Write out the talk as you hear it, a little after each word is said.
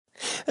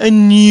a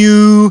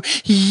new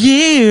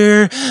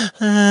year.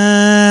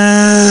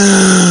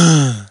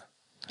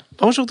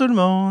 Bonjour tout le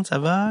monde, ça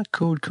va?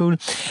 Cool.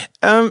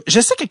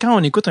 Je sais que quand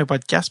on écoute un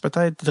podcast,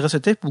 peut-être Dress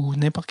Tape ou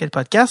n'importe quel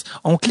podcast,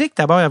 on clique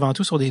d'abord et avant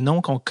tout sur des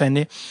noms qu'on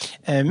connaît.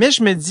 Mais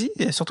je me dis,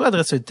 surtout à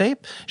Dress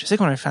Tape, je sais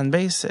qu'on a une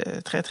fanbase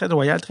très, très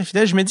loyale, très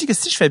fidèle. Je me dis que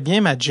si je fais bien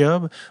ma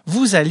job,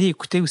 vous allez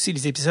écouter aussi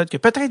les épisodes que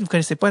peut-être vous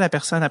connaissez pas la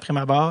personne après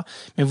ma barre,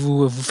 mais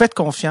vous faites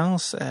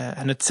confiance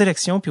à notre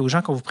sélection puis aux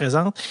gens qu'on vous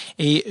présente.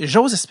 Et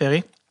j'ose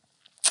espérer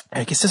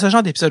que c'est ce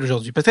genre d'épisode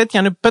aujourd'hui. Peut-être qu'il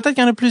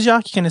y en a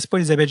plusieurs qui connaissent pas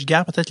Elisabeth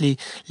Giguère. Peut-être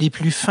les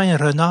plus fins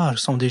renards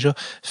sont déjà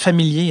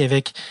familiers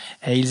avec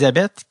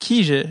Elisabeth,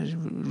 qui, je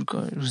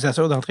vous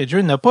assure d'entrée de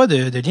jeu, n'a pas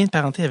de lien de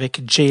parenté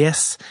avec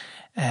J.S.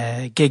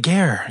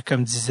 Giguère,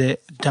 comme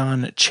disait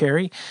Don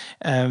Cherry.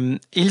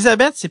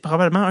 Elisabeth, c'est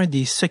probablement un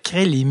des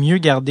secrets les mieux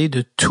gardés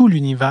de tout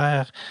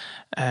l'univers,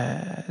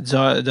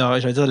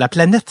 de la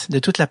planète, de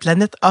toute la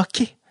planète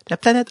hockey. La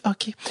planète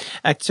hockey.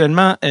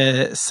 Actuellement,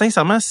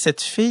 sincèrement,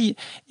 cette fille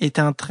est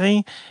en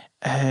train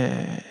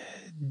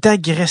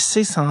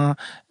d'agresser sans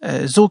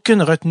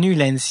aucune retenue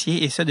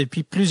Lancier, et ça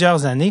depuis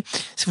plusieurs années.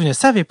 Si vous ne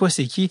savez pas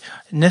c'est qui,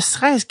 ne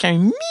serait-ce qu'un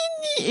mini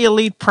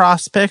Elite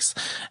Prospects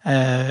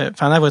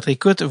pendant votre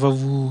écoute va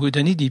vous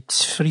donner des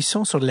petits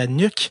frissons sur la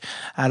nuque,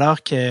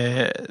 alors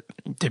que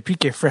depuis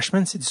que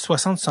Freshman, c'est du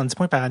 60-70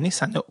 points par année,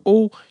 ça n'a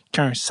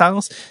aucun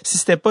sens. Si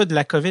c'était pas de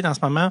la COVID en ce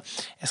moment,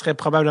 elle serait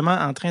probablement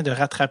en train de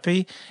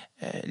rattraper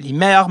les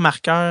meilleurs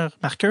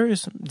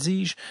marqueuses,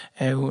 dis-je,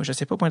 je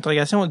sais pas, point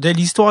d'interrogation, de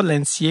l'histoire de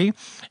l'NCAA,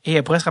 et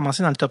elle pourrait se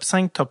ramasser dans le top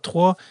 5, top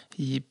 3,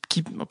 puis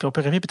on peut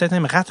peut-être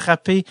même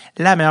rattraper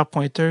la meilleure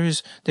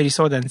pointeuse de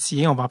l'histoire de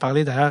l'NCAA. On va en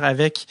parler d'ailleurs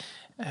avec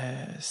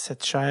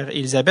cette chère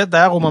Elisabeth.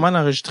 D'ailleurs, au moment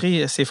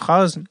d'enregistrer ces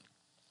phrases,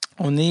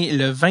 on est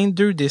le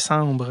 22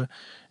 décembre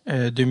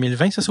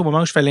 2020. Ça, c'est au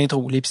moment où je fais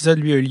l'intro. L'épisode,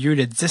 lui, a eu lieu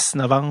le 10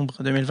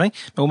 novembre 2020. Mais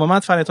au moment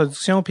de faire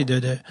l'introduction puis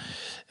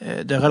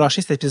de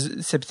relâcher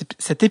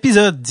cet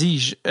épisode,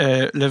 dis-je,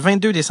 le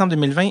 22 décembre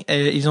 2020,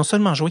 ils ont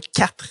seulement joué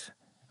 4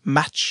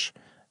 matchs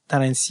dans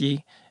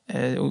l'NCAA.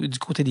 Du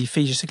côté des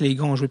filles, je sais que les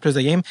gars ont joué plus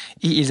de games.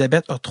 Et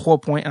Elisabeth a 3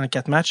 points en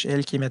 4 matchs.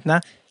 Elle qui est maintenant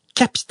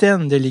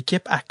capitaine de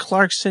l'équipe à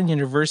Clarkson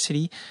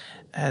University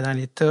dans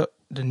l'État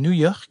de New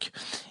York.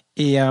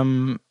 Et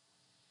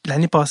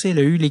l'année passée, elle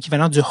a eu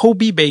l'équivalent du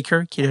Hobie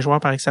Baker, qui est le joueur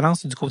par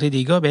excellence du côté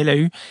des gars. Ben, elle a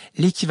eu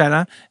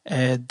l'équivalent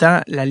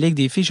dans la Ligue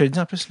des filles. Je le dis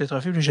en plus, le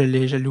trophée, je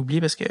l'ai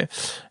oublié parce que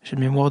j'ai une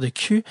mémoire de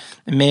cul.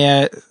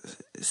 Mais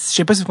je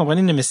sais pas si vous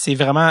comprenez, mais c'est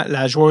vraiment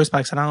la joueuse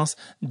par excellence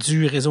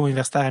du réseau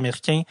universitaire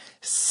américain.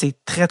 C'est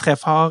très, très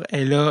fort.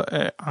 Elle a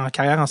en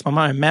carrière en ce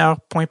moment un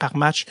meilleur point par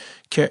match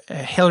que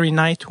Hilary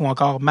Knight ou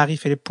encore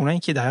Marie-Philippe Poulin,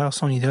 qui est d'ailleurs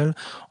son idole.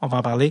 On va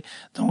en parler.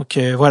 Donc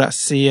voilà,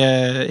 c'est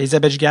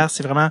Elisabeth Giguère,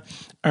 c'est vraiment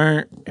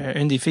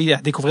une des filles à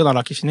découvrir dans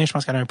l'hockey féminin. Je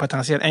pense qu'elle a un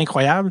potentiel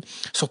incroyable.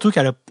 Surtout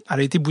qu'elle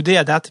a été boudée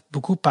à date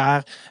beaucoup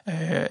par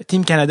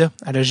Team Canada.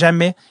 Elle a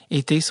jamais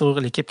été sur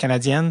l'équipe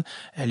canadienne.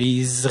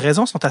 Les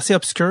raisons sont assez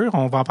obscures.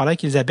 On va en parler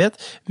avec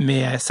Elisabeth,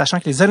 mais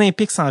sachant que les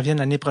Olympiques s'en viennent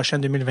l'année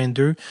prochaine,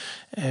 2022,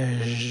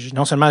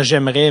 non seulement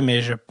j'aimerais,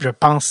 mais je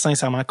pense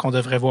sincèrement qu'on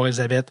devrait voir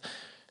Elisabeth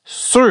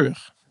sur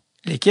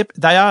l'équipe.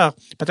 D'ailleurs,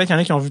 peut-être qu'il y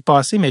en a qui l'ont vu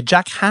passer, mais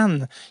Jack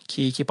Hahn,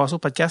 qui est passé au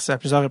podcast à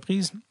plusieurs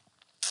reprises,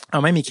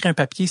 a même écrit un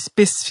papier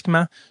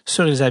spécifiquement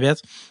sur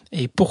Elisabeth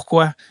et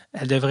pourquoi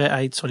elle devrait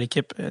être sur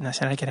l'équipe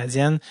nationale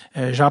canadienne.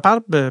 J'en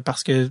parle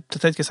parce que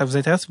peut-être que ça vous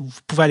intéresse. Vous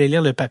pouvez aller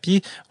lire le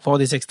papier, voir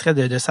des extraits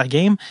de sa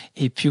game,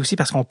 et puis aussi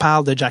parce qu'on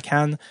parle de Jack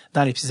Hahn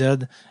dans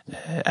l'épisode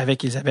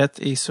avec Elisabeth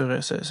et sur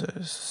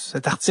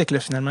cet article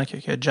finalement que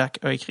Jack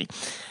a écrit.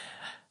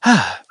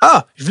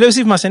 Je voulais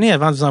aussi vous mentionner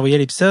avant de vous envoyer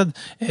l'épisode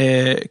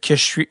que je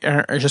suis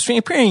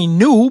un peu un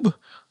noob.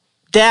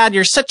 Dad,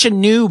 you're such a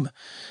noob.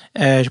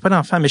 J'ai pas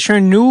d'enfant, mais je suis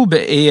un noob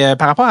et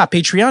par rapport à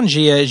Patreon,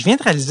 je viens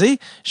de réaliser,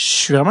 je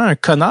suis vraiment un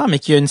connard, mais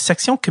qu'il y a une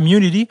section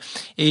community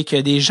et que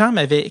des gens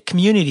m'avaient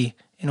community.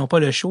 Et non pas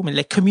le show, mais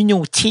la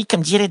communauté,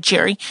 comme dirait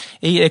Jerry.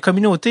 Et la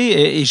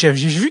communauté, et j'ai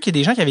vu qu'il y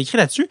a des gens qui avaient écrit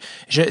là-dessus.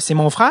 C'est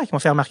mon frère qui m'a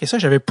fait remarquer ça.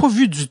 J'avais pas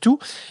vu du tout.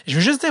 Je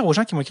veux juste dire aux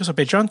gens qui m'ont écrit sur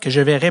Patreon que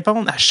je vais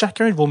répondre à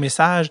chacun de vos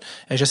messages.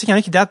 Je sais qu'il y en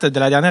a qui datent de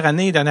la dernière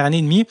année et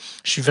demie.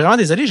 Je suis vraiment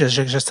désolé.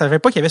 Je savais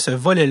pas qu'il y avait ce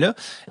volet-là.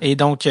 Et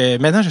donc,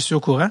 maintenant, je suis au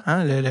courant.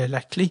 Hein,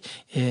 la clé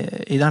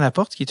est dans la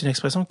porte, qui est une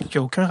expression qui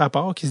a aucun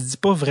rapport, qui se dit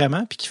pas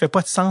vraiment, puis qui fait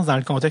pas de sens dans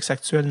le contexte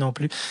actuel non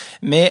plus.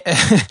 Mais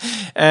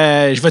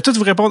je vais tous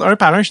vous répondre un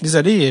par un. Je suis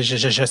désolé.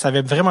 Je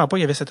savais vraiment pas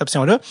qu'il y avait cette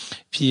option-là.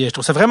 Puis je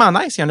trouve ça vraiment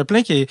nice. Il y en a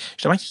plein qui,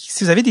 justement,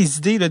 si vous avez des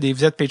idées, là,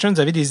 vous êtes Patreon,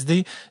 vous avez des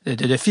idées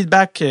de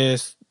feedback,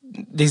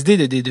 des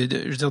idées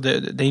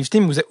d'invités,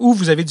 ou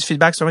vous avez du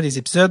feedback sur un des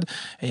épisodes.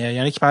 Il y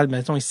en a qui parlent,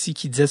 mettons ici,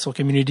 qui disaient sur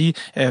Community,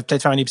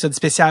 peut-être faire un épisode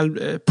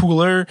spécial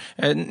Pooler,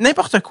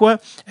 n'importe quoi.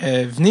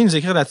 Venez nous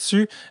écrire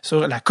là-dessus,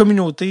 sur la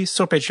communauté,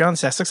 sur Patreon.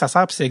 C'est à ça que ça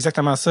sert, puis c'est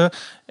exactement ça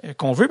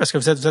qu'on veut, parce que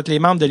vous êtes les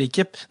membres de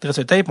l'équipe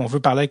Dress Tape. On veut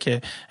parler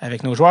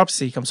avec nos joueurs, puis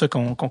c'est comme ça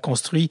qu'on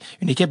construit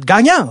une équipe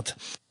gagnante.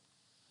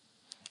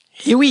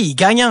 Et oui,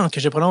 gagnante, que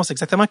je prononce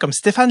exactement comme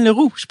Stéphane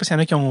Leroux. Je sais pas s'il y en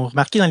a qui ont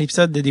remarqué dans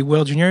l'épisode des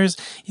World Juniors.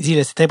 Il dit,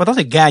 c'est important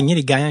de gagner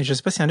les gagnants. Je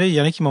sais pas s'il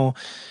y en a qui m'ont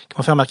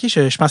fait remarquer.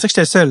 Je pensais que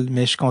j'étais le seul,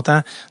 mais je suis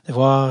content de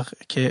voir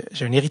que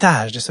j'ai un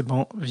héritage de ce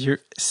bon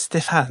vieux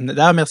Stéphane.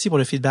 D'ailleurs, merci pour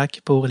le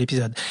feedback pour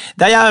l'épisode.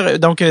 D'ailleurs,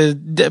 donc,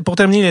 pour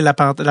terminer la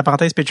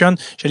parenthèse Patreon,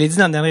 je l'ai dit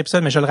dans le dernier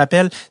épisode, mais je le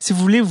rappelle, si vous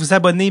voulez vous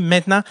abonner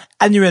maintenant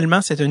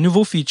annuellement, c'est un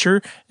nouveau feature.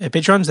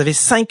 Patreon, vous avez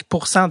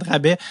 5% de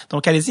rabais.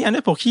 Donc, allez-y. Il y en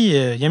a pour qui,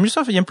 il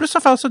aime plus ça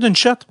faire ça d'une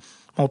shot.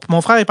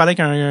 Mon frère, il parlait avec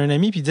un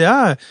ami, puis il disait,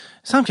 il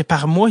semble que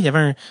par mois, il y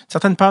avait une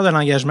certaine peur de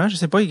l'engagement. Je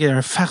sais pas, il y a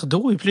un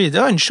fardeau. Et puis, il dit,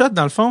 une shot,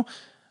 dans le fond,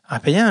 en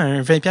payant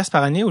un 20$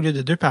 par année au lieu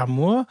de 2 par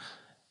mois,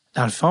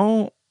 dans le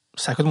fond,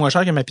 ça coûte moins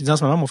cher que ma pizza en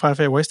ce moment. Mon frère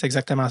fait, ouais, c'est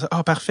exactement ça.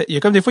 Parfait. Il y a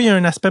comme des fois, il y a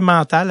un aspect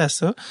mental à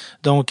ça.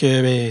 Donc,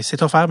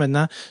 c'est offert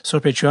maintenant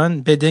sur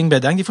Patreon. Bedding,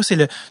 bedang. Des fois, c'est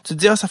tu te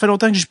dis, ça fait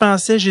longtemps que j'y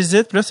pensais,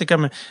 j'hésite. Puis là, c'est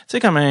comme,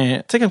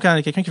 comme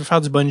quand quelqu'un qui veut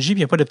faire du bungee, puis il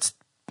n'y a pas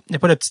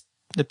de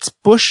petit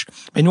push.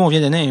 Mais nous, on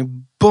vient donner un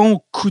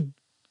bon coup de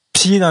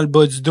pied dans le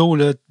bas du dos,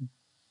 là,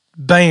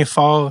 bien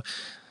fort.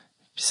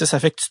 Puis ça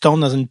fait que tu tombes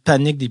dans une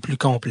panique des plus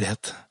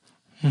complètes.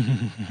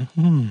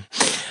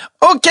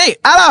 OK,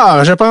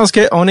 alors, je pense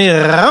qu'on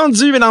est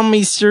rendu, mesdames,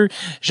 messieurs.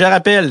 Je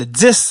rappelle,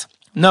 10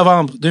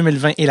 novembre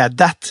 2020 est la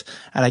date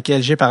à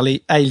laquelle j'ai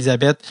parlé à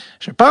Elisabeth.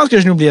 Je pense que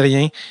je n'oublie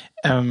rien.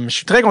 Je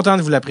suis très content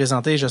de vous la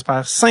présenter.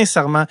 J'espère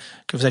sincèrement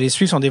que vous allez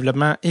suivre son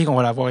développement et qu'on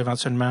va la voir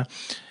éventuellement.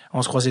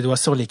 On se croise les doigts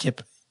sur l'équipe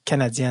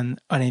canadienne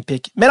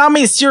olympique. Mesdames,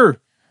 messieurs,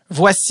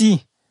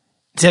 voici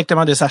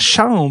directement de sa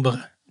chambre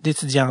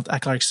d'étudiante à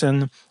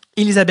Clarkson,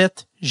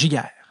 Elisabeth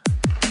Giguère.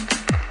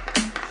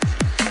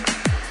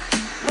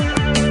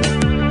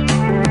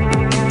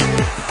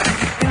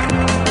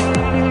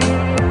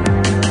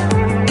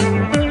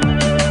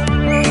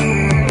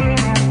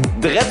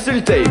 Drette sur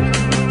le tape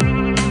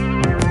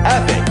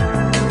avec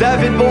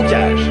David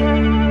Bocage.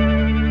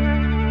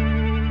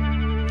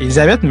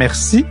 Elisabeth,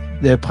 merci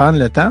de prendre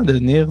le temps de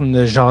venir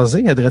nous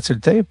jaser à Drette sur le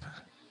tape.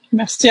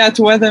 Merci à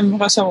toi de me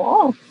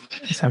recevoir.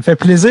 Ça me fait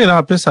plaisir. Là.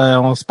 En plus,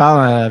 on se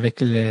parle avec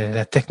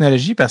la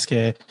technologie parce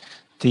que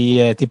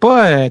t'es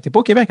pas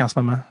au Québec en ce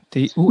moment.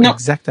 T'es où non.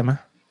 Exactement?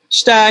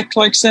 J'étais à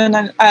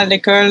Clarkson à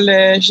l'école.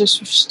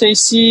 J'étais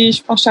ici,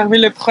 je pense que je suis arrivé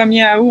le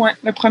 1er août. Hein.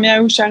 Le 1er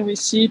août, je suis arrivé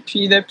ici.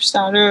 Puis depuis ce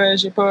temps-là, je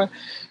suis pas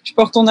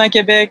retourné à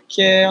Québec.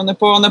 On n'a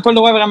pas le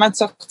droit vraiment de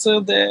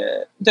sortir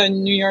de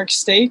New York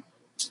State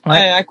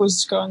à cause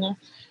du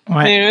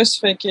coronavirus.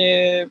 Fait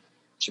que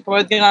je sais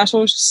pas de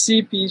grand-chose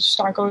ici. Puis je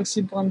suis encore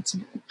ici pour un petit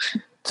bout.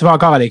 Tu vas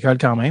encore à l'école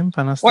quand même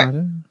pendant ce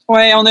temps-là?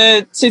 Ouais,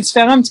 c'est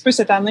différent un petit peu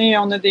cette année.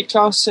 On a des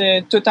classes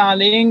toutes en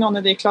ligne. On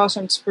a des classes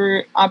un petit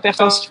peu en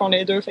personne qui font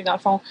les deux. Fait que dans le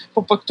fond,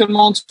 pour pas que tout le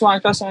monde soit en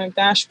classe en même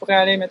temps, je pourrais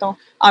aller, mettons,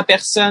 en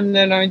personne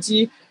le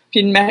lundi,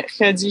 puis le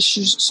mercredi, je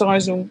suis sur un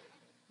Zoom.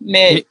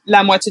 Mais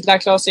la moitié de la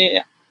classe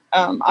est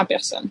en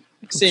personne.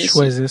 Tu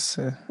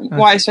choisisses.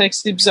 Ouais, c'est vrai que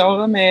c'est bizarre,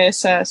 là, mais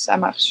ça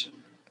marche.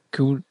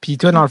 Cool. Puis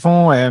toi, dans le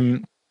fond,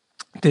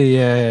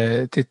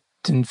 t'es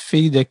une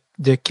fille de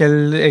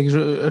quelle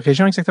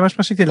région exactement? Je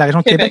pense que t'es de la région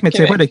de Québec, mais tu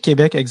sais pas de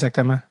Québec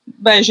exactement.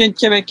 Ben, je viens de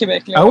Québec.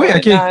 Là, ah oui,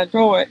 OK.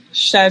 Ouais.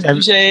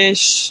 Je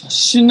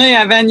suis née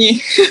à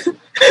Vanier.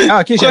 Ah,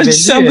 OK,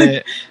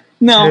 j'avais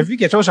vu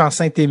quelque chose genre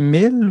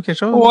Saint-Émile ou quelque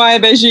chose? Ouais,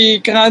 ben, j'ai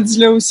grandi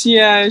là aussi.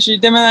 J'ai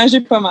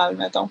déménagé pas mal,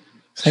 mettons.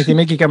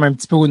 Saint-Émile qui est comme un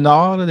petit peu au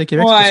nord là, de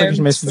Québec, c'est pour ça que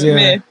je me suis dit...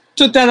 mais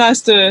tout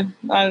est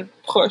dans le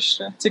proche.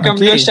 C'est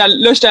comme là,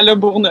 j'étais à Le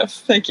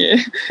Bourgneuf. Fait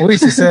que... Oui,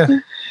 c'est ça.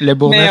 Le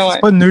Bourgneuf.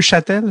 C'est pas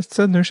Neuchâtel, c'est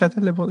ça?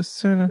 Neuchâtel, le Bourgneuf,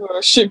 c'est ça? Là?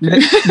 Je sais plus.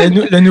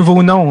 Le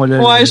nouveau nom.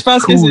 Ouais, je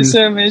pense que c'est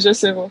ça, mais je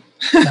sais pas.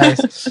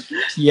 Nice.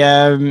 Puis,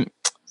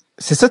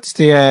 c'est ça, tu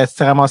t'es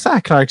ramassé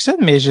à Clarkson,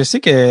 mais je sais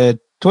que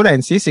toi, la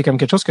NCA, c'est comme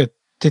quelque chose que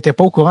t'étais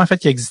pas au courant, en fait,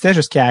 qui existait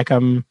jusqu'à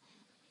comme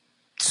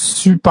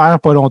super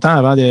pas longtemps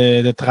avant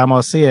de te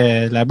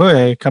ramasser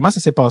là-bas. Comment ça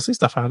s'est passé,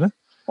 cette affaire-là?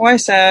 Ouais,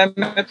 ça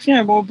m'a pris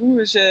un bon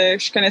bout.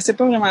 Je connaissais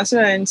pas vraiment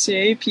ça, la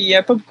NCA, puis il y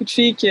a pas beaucoup de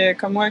filles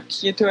comme moi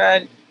qui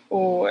étaient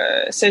au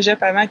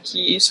cégep avant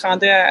qui se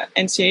rendaient à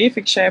NCA,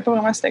 fait que je savais pas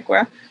vraiment c'était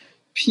quoi.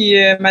 Puis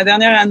ma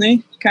dernière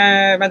année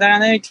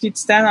avec les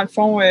Titans, dans le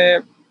fond,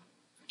 ils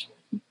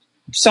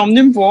sont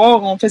venus me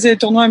voir. On faisait des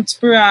tournois un petit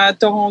peu à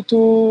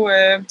Toronto,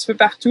 un petit peu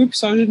partout, puis ils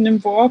sont juste venus me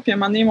voir, puis à un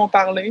moment donné, ils m'ont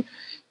parlé.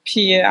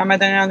 Puis à ma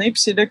dernière année,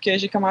 puis c'est là que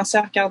j'ai commencé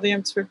à regarder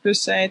un petit peu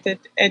plus, à être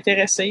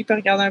intéressée, puis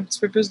regarder un petit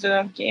peu plus de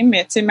leur game.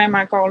 Mais tu sais, même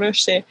encore là,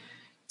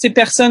 j'étais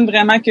personne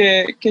vraiment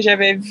que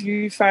j'avais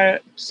vu faire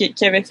qui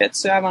avait fait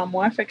ça avant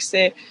moi. Fait que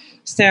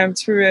c'était un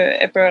petit peu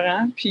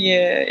épeurant. Puis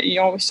ils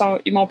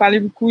m'ont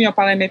parlé beaucoup, ils ont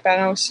parlé à mes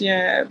parents aussi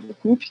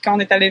beaucoup. Puis quand on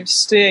est allé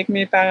visiter avec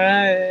mes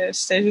parents,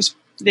 c'était juste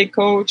des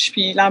coachs,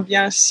 puis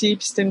l'ambiance ici,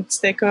 puis c'était une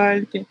petite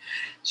école, puis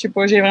je sais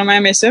pas, j'ai vraiment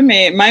aimé ça,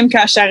 mais même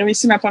quand je suis arrivée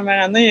ici ma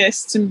première année,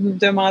 si tu me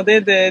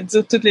demandais de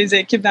dire toutes les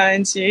équipes dans la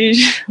NCAA,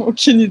 j'ai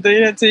aucune idée,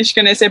 là, tu sais, je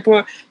connaissais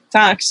pas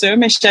tant que ça,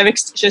 mais je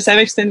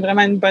savais que c'était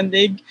vraiment une bonne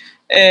ligue.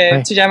 Tu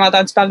sais, j'avais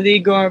entendu parler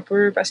des gars un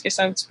peu, parce que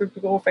c'est un petit peu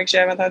plus gros, fait que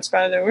j'avais entendu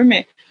parler de eux,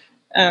 mais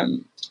je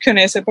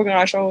connaissais pas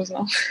grand-chose,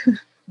 non.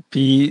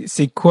 Puis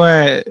c'est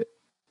quoi, tu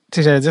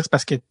sais, j'allais dire, c'est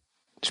parce que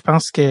je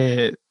pense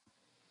que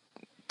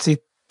tu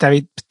sais,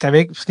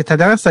 parce que ta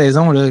dernière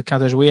saison, là, quand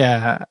tu as joué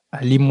à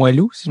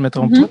Limoilou, si je me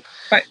trompe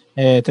pas,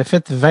 tu as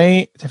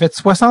fait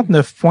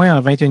 69 points en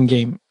 21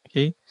 games.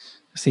 Okay?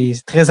 C'est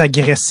très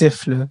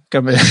agressif, là,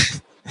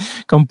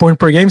 comme point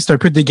per game, c'est un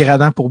peu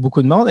dégradant pour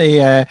beaucoup de monde. Et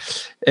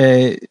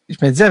je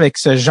me dis, avec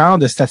ce genre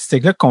de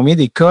statistiques-là, combien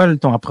d'écoles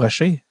t'ont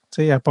approché,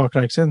 tu sais, à Port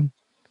Clarkson?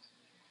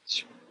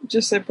 Je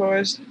sais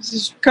pas.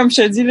 Comme je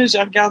te dis, là, j'ai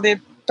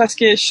regardé parce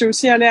que je suis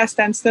aussi allée à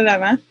Stansted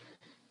avant.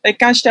 Fait que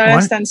quand j'étais allée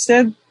à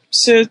Stansted,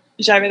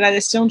 j'avais la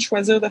décision de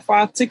choisir de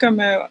faire, tu sais,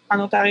 comme en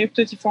Ontario,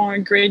 peut-être ils font un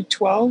grade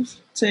 12, tu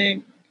sais,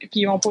 puis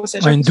ils vont pas au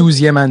cégep. Une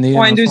 12e année.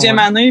 Ouais, une 12e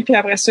année, puis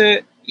après ça,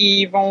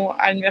 ils vont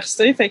à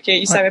l'université. Fait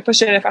qu'ils savaient pas que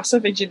j'allais faire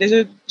ça. Fait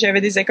que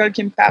j'avais des écoles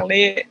qui me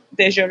parlaient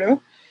déjà là.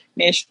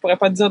 Mais je pourrais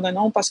pas te dire de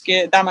non parce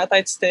que dans ma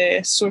tête,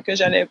 c'était sûr que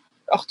j'allais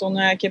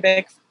retourner à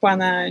Québec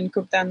pendant une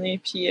couple d'années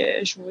puis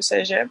jouer au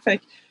cégep. Fait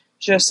que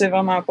je sais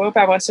vraiment pas.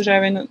 Puis après ça,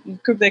 j'avais une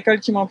couple d'écoles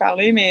qui m'ont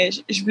parlé, mais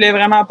je voulais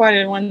vraiment pas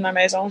aller loin de ma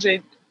maison.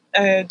 J'ai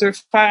 2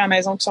 frères à la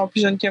maison qui sont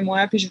plus jeunes que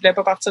moi, puis je voulais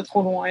pas partir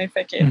trop loin.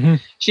 Fait que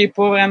j'ai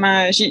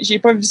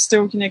pas visité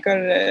aucune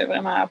école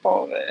vraiment à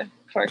part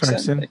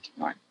Clarkson.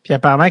 Puis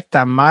apparemment que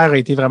ta mère a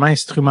été vraiment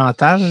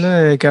instrumentale,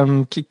 là,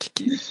 comme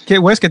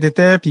où est-ce que tu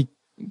étais, puis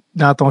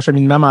dans ton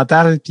cheminement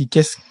mental, puis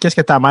qu'est-ce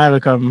que ta mère a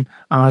comme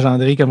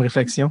engendré comme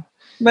réflexion?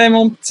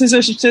 Ben c'est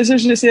ça,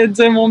 je l'essayais de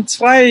dire. Mon petit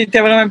frère, il était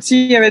vraiment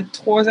petit, il avait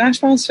 3 ans, je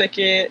pense. Fait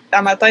que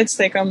dans ma tête,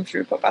 c'était comme je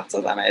veux pas partir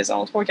de la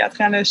maison.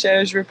 3-4 ans, là,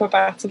 je veux pas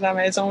partir de la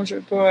maison, je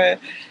veux pas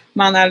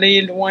m'en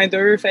aller loin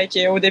d'eux. Fait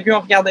que au début, on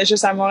regardait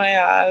juste à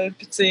Montréal,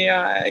 puis tu sais,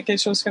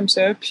 quelque chose comme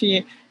ça.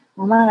 Puis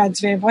ma mère a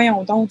dit, ben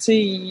voyons donc, tu sais,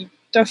 il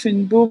t'offre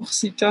une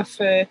bourse, il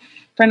t'offre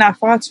plein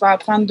d'affaires, tu vas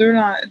apprendre de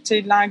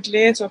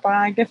l'anglais, tu vas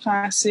parler anglais,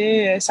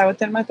 français, ça va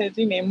tellement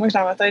t'aider. Mais moi,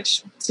 dans ma tête,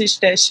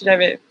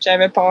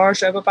 j'avais peur,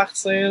 je voulais pas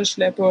partir, je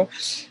voulais pas.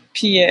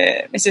 Puis,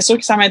 mais c'est sûr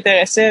que ça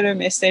m'intéressait, là,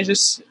 mais c'était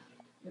juste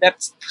la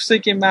petite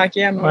poussée qui me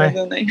manquait à me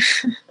donner.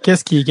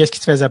 Qu'est-ce qui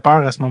te faisait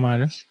peur à ce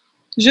moment-là?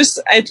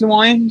 Juste être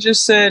loin,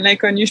 juste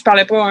l'inconnu. Je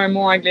parlais pas un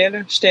mot anglais, là.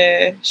 Je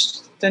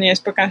te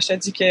niaise pas quand je te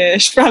dis que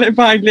je parlais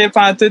pas anglais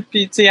pantoute,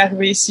 puis tu sais,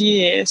 arrivé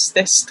ici,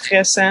 c'était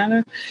stressant,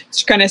 là.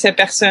 Je connaissais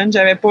personne,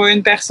 j'avais pas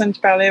une personne qui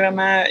parlait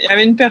vraiment. Il y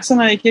avait une personne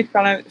dans l'équipe qui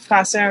parlait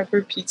français un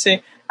peu, puis tu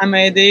sais, elle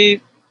m'a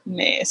aidé,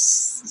 mais tu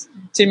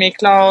sais, mes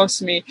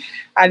classes, mais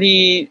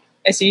aller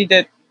essayer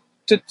de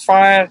tout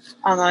faire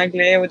en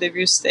anglais au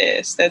début,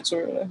 c'était dur,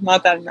 là,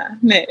 mentalement.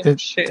 Mais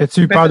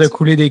t'as-tu eu peur de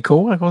couler des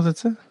cours à cause de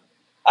ça?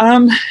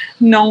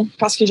 Non,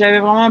 parce que j'avais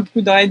vraiment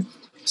beaucoup d'aide.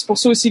 C'est pour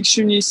ça aussi que je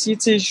suis venue ici.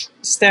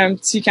 C'était un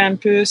petit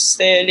campus.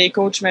 Les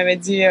coachs m'avaient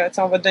dit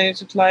on va te donner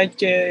toute l'aide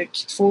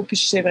qu'il te faut. Puis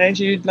c'est vrai que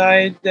j'ai eu de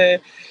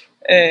l'aide.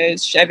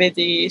 J'avais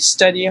des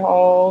study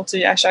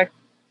halls à chaque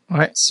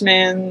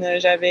semaine.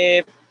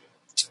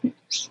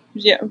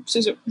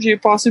 C'est ça. J'ai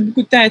passé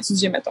beaucoup de temps à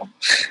étudier, mettons.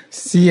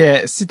 Si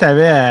tu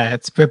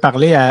pouvais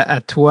parler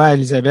à toi,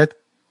 Elisabeth,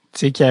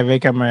 tu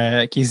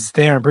sais, qui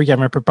hésitait un peu, qui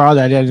avait un peu peur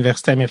d'aller à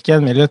l'université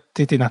américaine, mais là,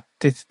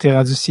 t'es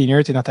rendu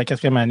senior, t'es dans ta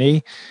 4e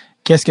année.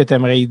 Qu'est-ce que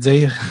t'aimerais y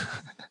dire?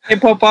 J'ai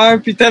pas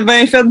peur, puis t'as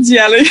bien fait d'y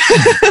aller.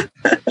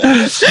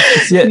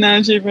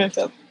 Non, j'ai bien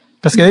fait.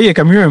 Parce que là, il y a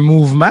comme eu un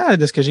mouvement,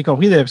 de ce que j'ai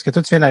compris, parce que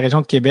toi, tu viens de la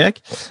région de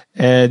Québec,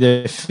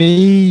 de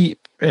filles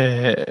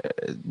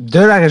de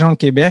la région de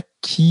Québec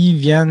qui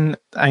viennent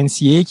à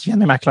NCA, qui viennent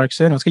même à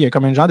Clarkson. En tout cas, il y a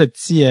comme un genre de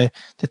petit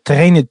de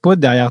traînée de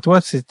poudre derrière toi.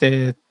 C'est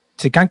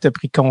quand que tu as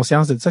pris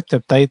conscience de ça que tu as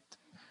peut-être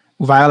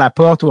ouvert la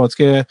porte, ou en tout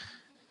cas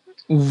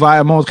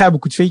montré à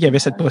beaucoup de filles qu'il y avait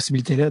cette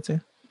possibilité-là, tu sais?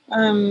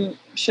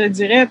 Je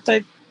dirais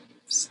peut-être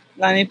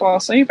l'année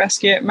passée, parce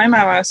que même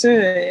avant ça,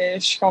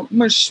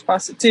 moi, je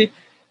pensais, tu sais,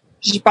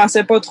 j'y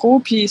pensais pas trop.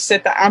 Puis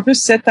en plus,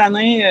 cette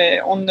année,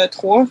 on en a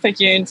 3. Fait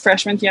qu'il y a une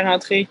freshman qui est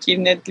rentrée qui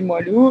venait de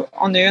Limoilou.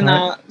 On a une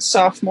en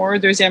sophomore,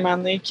 2e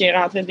année, qui est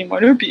rentrée de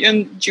Limoilou. Puis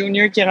une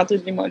junior qui est rentrée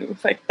de Limoilou.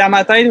 Fait que dans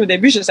ma tête, au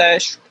début, je me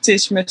suis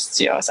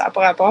dit, ça n'a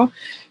pas rapport.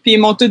 Puis ils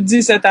m'ont tout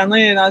dit cette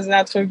année dans une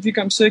entrevue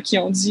comme ça, qui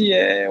ont dit,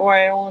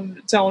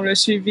 on l'a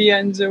suivi,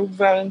 elle nous a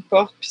ouvert une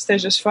porte. Puis c'était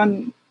juste fun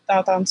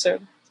d'entendre ça.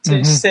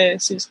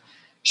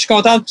 Je suis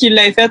contente qu'il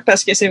l'ait fait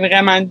parce que c'est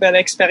vraiment une belle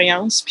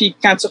expérience. Puis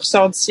quand tu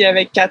ressors d'ici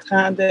avec 4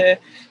 ans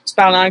tu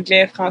parles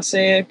anglais,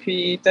 français,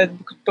 puis t'as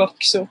beaucoup de portes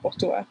qui s'ouvrent pour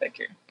toi. Fait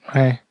que...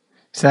 Ouais.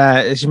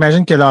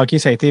 J'imagine que le hockey,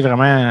 ça a été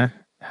vraiment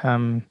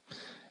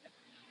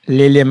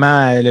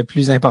l'élément le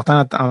plus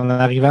important en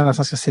arrivant, dans le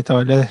sens que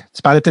là,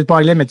 tu parlais peut-être pas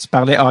anglais, mais tu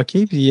parlais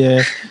hockey. Puis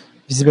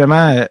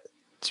visiblement,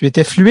 tu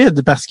étais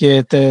fluide parce que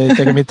t'as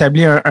comme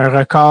établi un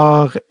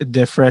record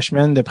de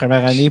freshman de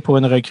première année pour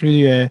une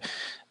recrue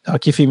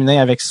hockey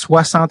féminin avec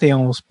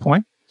 71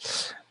 points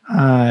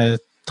en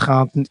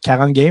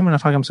 40 games, une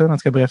affaire comme ça. En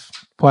tout cas, bref,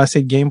 pas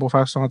assez de games pour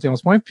faire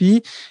 71 points.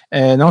 Puis,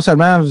 non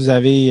seulement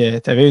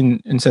t'avais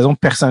une saison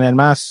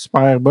personnellement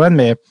super bonne,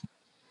 mais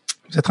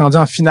vous êtes rendu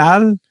en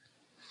finale,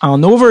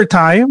 en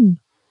overtime.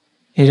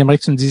 Et j'aimerais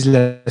que tu me dises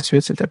la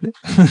suite, s'il te plaît.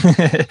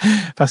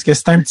 Parce que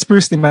c'est un petit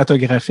peu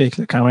cinématographique,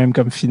 là, quand même,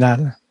 comme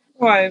finale.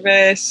 Ouais,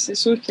 ben, c'est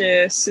sûr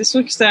que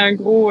c'était un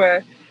gros,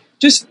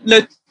 juste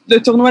le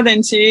le tournoi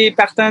d'NCAA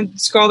partant du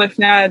score de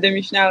finale à la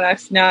demi-finale à la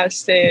finale,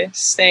 c'était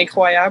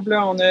incroyable.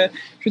 Là.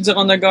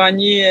 On a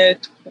gagné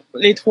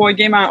les 3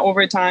 games en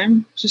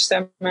overtime,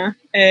 justement.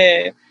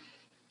 Je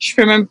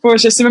sais même pas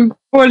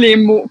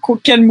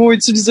quels mots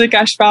utiliser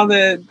quand je parle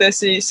de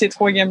ces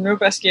 3 games-là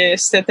parce que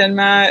c'était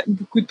tellement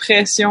beaucoup de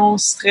pression,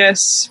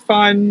 stress,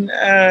 fun,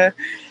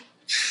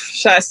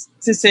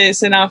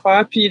 c'est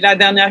l'enfer. Puis la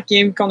dernière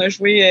game qu'on a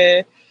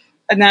joué,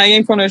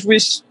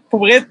 pour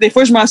vrai, des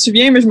fois je m'en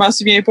souviens, mais je m'en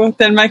souviens pas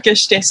tellement que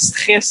j'étais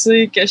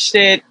stressée, que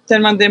j'étais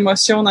tellement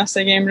d'émotions dans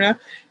cette game-là.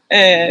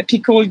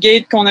 Puis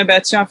Colgate qu'on a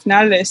battu en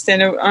finale,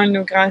 c'était un de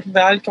nos grands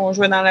rivales qu'on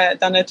jouait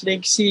dans notre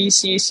ligue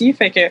ici.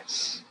 Fait que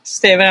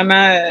c'était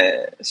vraiment,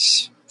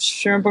 je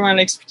sais même pas comment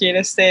l'expliquer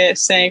là. C'était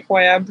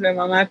incroyable le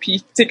moment.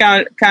 Puis tu sais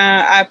quand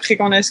après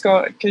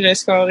que j'ai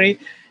scoré,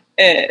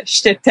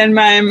 j'étais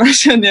tellement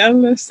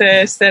émotionnelle.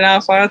 C'était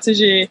l'enfer. Tu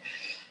sais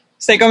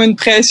c'était comme une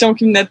pression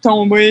qui venait de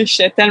tomber.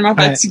 J'étais tellement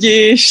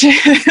fatiguée.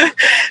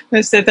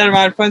 Mais c'était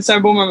tellement le fun. C'est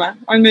un beau moment.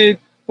 Un de mes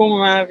beaux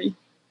moments à la vie.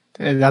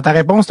 Dans ta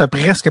réponse, t'as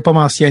presque pas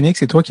mentionné que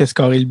c'est toi qui as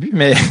scoré le but,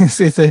 mais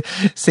c'est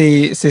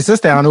ça,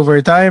 c'était en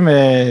overtime.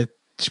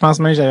 Je pense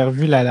même que j'avais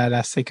revu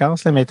la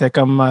séquence, là, mais t'as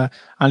comme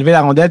enlevé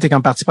la rondelle, t'es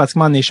comme parti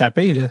pratiquement en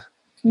échappé, là.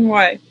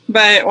 Ouais.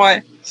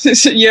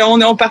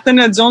 On partait de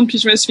notre zone, puis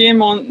je me souviens,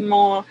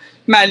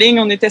 ma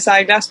ligne, on était sur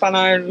la glace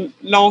pendant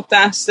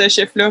longtemps, ce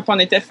chiffre-là, puis on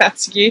était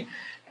fatigués.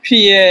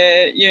 Puis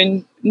il y a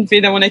une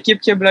fille de mon équipe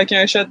qui a bloqué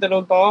un shot de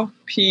l'autre bord,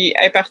 puis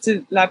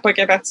la puck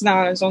est partie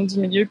dans la zone du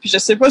milieu, puis je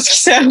sais pas ce qui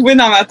s'est arrivé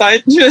dans ma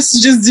tête. Je me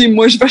suis juste dit,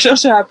 moi, je vais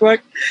chercher la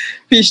puck.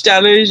 Puis j'étais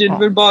allé, j'ai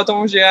levé le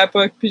bâton, j'ai eu la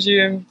puck, puis j'ai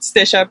eu une petite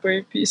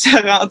échappée, puis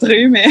ça a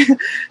rentré, mais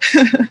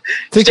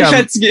j'étais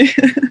fatiguée.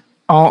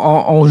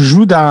 On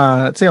joue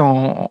dans, tu sais,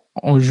 on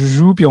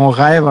joue puis on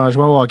rêve en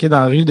jouant au hockey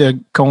dans la rue de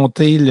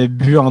compter le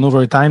but en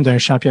overtime d'un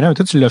championnat.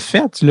 Toi, tu l'as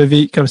fait, tu l'as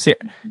vu comme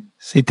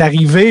c'est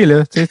arrivé,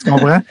 là, tu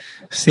comprends?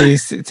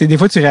 Des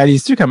fois, tu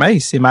réalises-tu comme,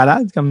 hey, c'est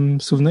malade comme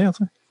souvenir,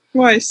 ça?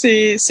 Ouais,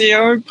 c'est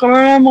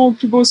probablement mon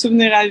plus beau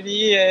souvenir à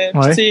vie.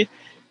 Ouais.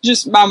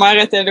 Juste, ma mère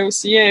était là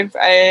aussi.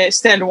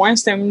 C'était loin,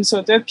 c'était au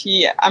Minnesota,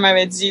 puis elle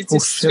m'avait dit,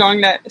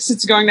 si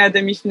tu gagnes la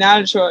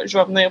demi-finale, je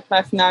vais venir pour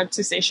la finale. Tu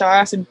sais, c'est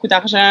cher, c'est beaucoup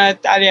d'argent,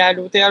 aller à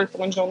l'hôtel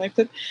pour une journée,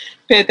 tout.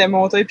 Puis elle était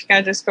montée, puis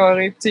quand j'ai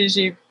scoré, tu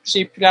sais,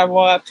 j'ai pu la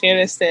voir après.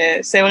 Là,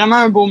 c'était vraiment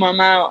un beau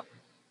moment.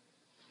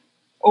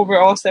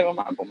 Overall, c'était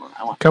vraiment un beau moment.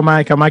 Ouais.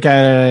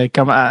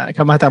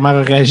 Comment ta mère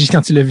a réagi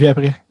quand tu l'as vu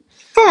après?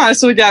 Pas mal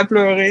sûr qu'elle a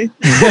pleuré.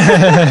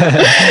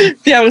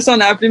 Puis après ça, on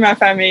a appelé ma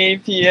famille.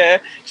 Puis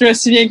je me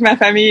souviens que ma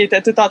famille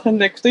était toute en train de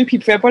l'écouter. Puis ils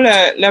pouvaient pas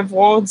le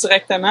voir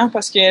directement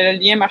parce que le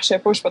lien marchait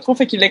pas, je sais pas trop.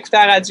 Fait qu'ils l'écoutaient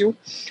à la radio.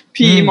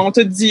 Puis ils m'ont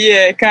tout dit,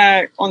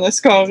 quand on a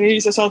scoré,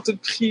 ils se sont tous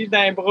pris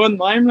dans les bras de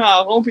même,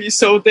 là, en rond, puis ils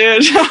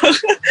sautaient, genre.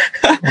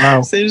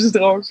 Wow. C'est juste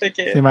drôle. Fait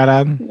que, c'est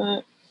malade.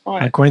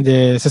 Ouais.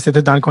 Ça,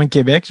 c'était dans le coin de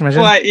Québec,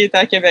 j'imagine? Ouais, il était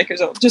à Québec,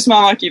 eux autres. Juste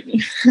maman qui est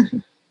venue.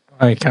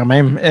 Oui, quand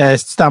même.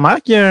 C'est-tu ta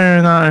mère qui a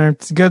un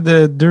petit gars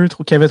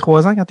qui avait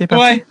 3 ans quand t'es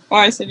parti?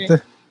 Ouais, c'est lui.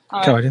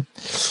 Ouais.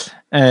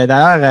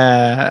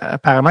 D'ailleurs,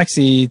 apparemment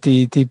que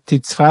tes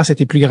petits frères, c'est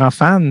tes plus grands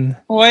fans.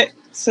 Ouais,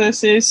 ça,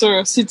 c'est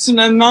sûr. Si tu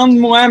me demandes,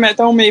 moi,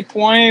 mettons, mes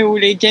points ou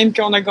les games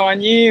qu'on a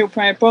gagnés ou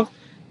peu importe,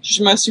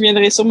 je me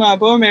souviendrai sûrement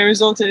pas, mais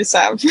eux autres, ils le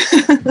savent.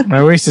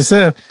 Oui, c'est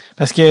ça.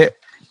 Parce que,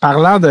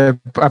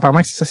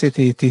 apparemment que c'est ça, c'est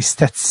tes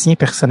statisticiens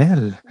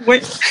personnels. Oui.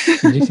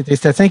 C'est tes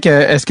statisticiens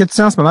est-ce que tu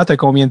sais en ce moment, tu as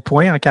combien de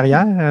points en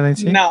carrière,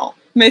 Nancy? Non.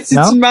 Mais si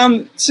tu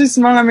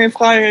demandes à mes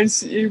frères,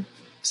 ils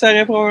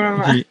sauraient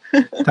probablement. Okay.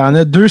 T'en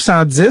as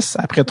 210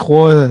 après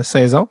 3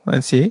 saisons,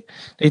 Nancy.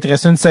 Il te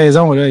reste une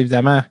saison, là,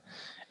 évidemment,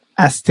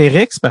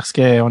 astérix, parce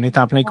qu'on est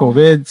en plein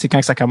COVID. C'est quand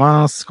que ça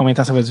commence, combien de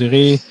temps ça va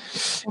durer.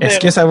 Est-ce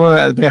que ça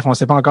va, bref, on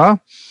sait pas encore.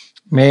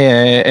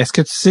 Mais est-ce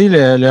que tu sais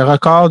le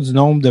record du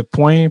nombre de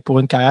points pour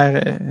une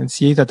carrière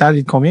NCAA totale, il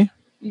est de combien?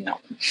 Non.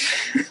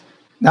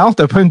 Non,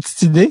 t'as pas une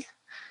petite idée?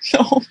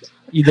 Non.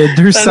 Il est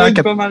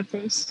de pas mal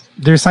plus.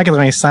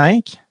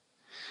 285,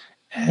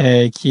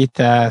 qui est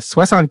à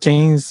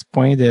 75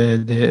 points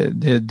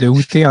de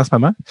outé en ce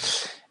moment.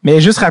 Mais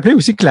juste rappeler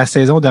aussi que la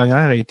saison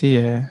dernière a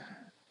été...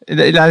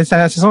 La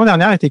saison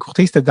dernière a été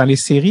courtée, c'était dans les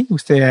séries ou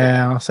c'était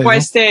en saison? Ouais,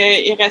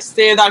 il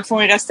restait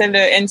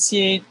le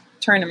NCAA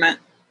Tournament.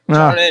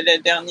 Genre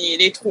le dernier,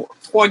 les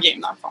 3 games,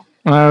 dans le fond.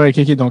 Ouais,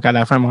 ok. Donc, à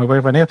la fin, on va y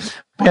revenir.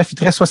 Bref, il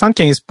te reste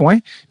 75 points.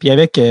 Puis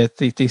avec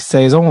tes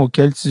saisons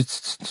auxquelles tu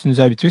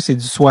nous as habitués, c'est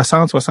du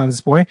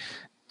 60-70 points.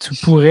 Tu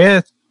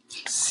pourrais,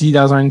 si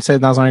dans un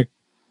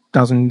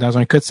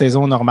cas de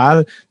saison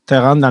normal, te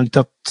rendre dans le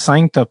top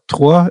 5, top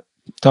 3,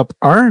 top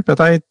 1,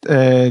 peut-être,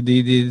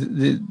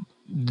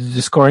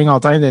 du scoring en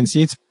time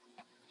d'NCAA.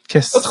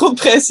 Pas trop de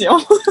pression.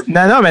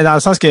 Non, mais dans le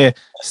sens que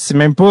c'est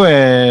même pas,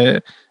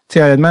 tu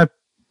sais, honnêtement,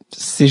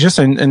 c'est juste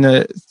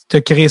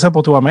t'as créé ça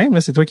pour toi-même, là.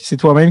 C'est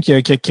toi-même qui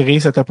a créé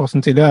cette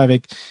opportunité-là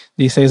avec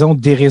des saisons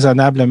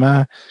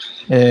déraisonnablement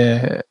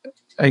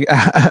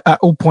à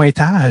haut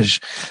pointage.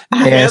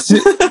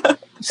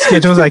 C'est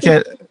quelque chose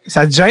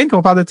ça te gêne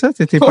qu'on parle de ça?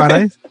 T'es pas à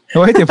l'aise?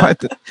 Ouais, t'es pas.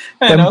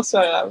 Non, c'est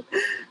pas grave.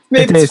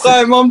 Mais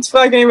mon petit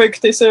frère, quand il va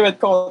écouter ça, il va être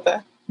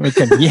content. Mais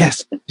comme,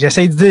 yes!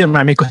 J'essaie de dire, mais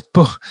elle m'écoute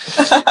pas.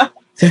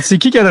 C'est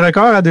qui a le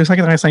record à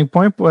 285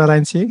 points pour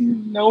l'NCA?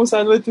 Non,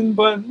 ça doit être une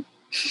bonne.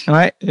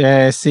 Ouais,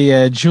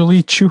 c'est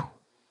Julie Chu.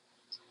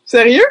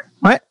 Sérieux?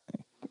 Ouais.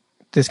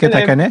 Est-ce que tu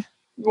la connais?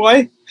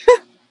 Ouais. Tu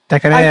la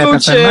connais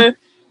personnellement?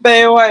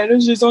 Ben ouais, là,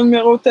 j'ai son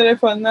numéro de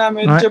téléphone, là,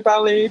 elle m'a déjà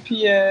parlé,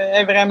 puis elle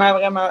est vraiment,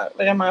 vraiment,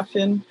 vraiment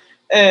fine.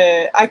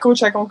 Elle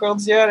coach à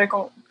Concordia,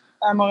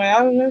 à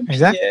Montréal, là, puis,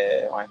 exact.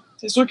 Ouais.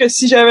 C'est sûr que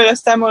si j'avais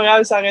resté à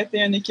Montréal, ça aurait été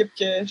une équipe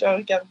que j'aurais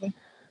regardée.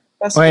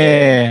 Parce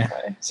que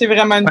c'est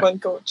vraiment une bonne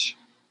coach.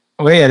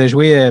 Oui, elle a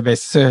joué, c'est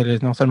ça,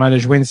 non seulement elle a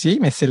joué NCAA,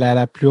 mais c'est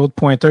la plus haute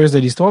pointeuse de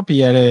l'histoire, puis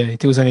elle a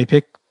été aux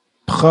Olympiques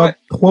 3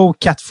 ou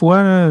 4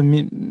 fois là,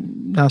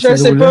 dans ce lot-là.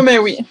 Je sais pas, mais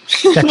oui.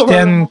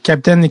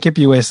 Capitaine d'équipe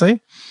USA.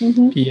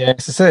 Mm-hmm. Puis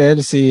c'est ça, elle,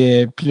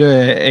 puis là,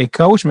 elle est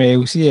coach, mais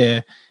aussi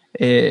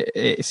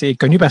c'est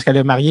connu parce qu'elle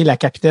a marié la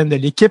capitaine de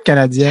l'équipe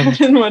canadienne.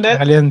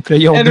 Caroline, puis là,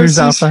 ils ont deux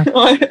enfants.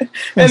 Ouais.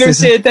 Elle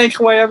aussi est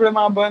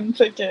incroyablement bonne.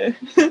 Fait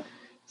que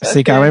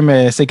c'est quand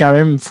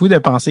même fou de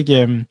penser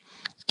que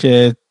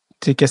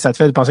ça te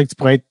fait de penser que tu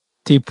pourrais être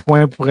tes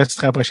points pourraient se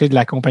rapprocher de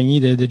la compagnie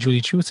de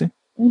Julie Chu, tu sais.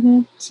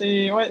 Mm-hmm.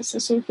 C'est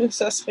sûr que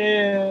ça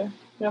serait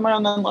vraiment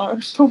un honneur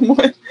pour moi.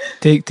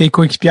 Tes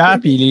coéquipières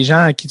puis les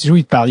gens à qui tu joues,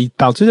 ils te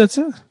parlent-tu de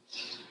ça?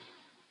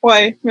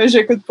 Ouais, mais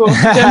j'écoute pas.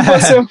 J'aime pas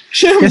ça.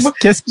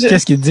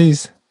 Qu'est-ce qu'ils te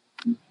disent?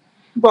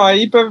 Bon,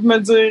 ils peuvent me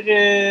dire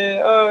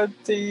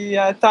t'es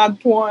à tant de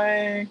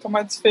points,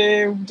 comment tu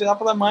fais, ou des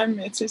affaires de même,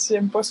 mais tu sais,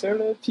 j'aime pas ça,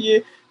 là.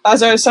 Puis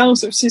dans un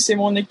sens aussi, c'est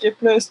mon équipe,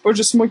 là. C'est pas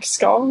juste moi qui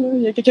score, là.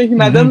 Il y a quelqu'un qui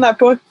me donne la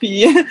puck,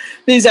 puis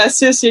les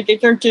assists, il y a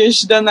quelqu'un que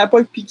je donne la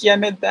puck puis qui la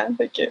met dedans.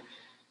 Fait que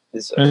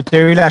c'est ça. Tu as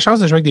eu la chance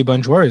de jouer avec des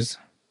bonnes joueuses.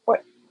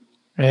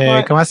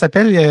 Ouais. Comment elle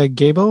s'appelle?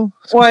 Gable?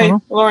 Ouais,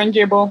 Lauren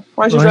Gable.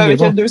 Ouais, j'ai joué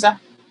avec elle 2 ans.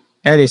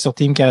 Elle est sur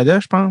Team Canada,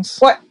 je pense.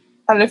 Ouais,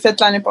 elle l'a fait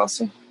l'année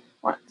passée.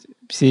 Ouais.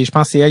 Puis je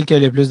pense que c'est elle qui a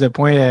le plus de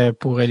points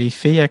pour les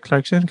filles à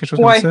Clarkson, quelque chose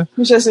comme ça. Ouais,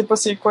 je sais pas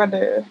c'est quoi de...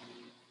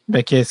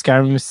 Ben que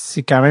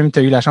c'est quand même,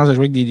 t'as eu la chance de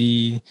jouer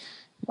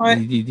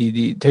avec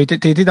t'as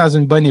été dans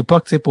une bonne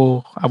époque, tu sais,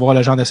 pour avoir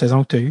le genre de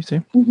saison que t'as eu, tu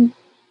sais.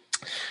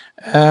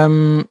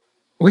 Mm-hmm.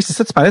 Oui, c'est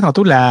ça, tu parlais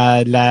tantôt de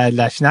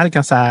la finale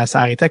quand ça a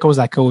arrêté à cause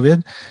de la COVID.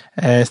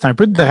 C'était un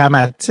peu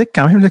dramatique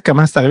quand même, là,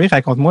 comment c'est arrivé.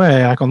 Raconte-moi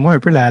un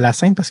peu la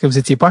scène parce que vous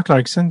étiez pas à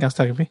Clarkson quand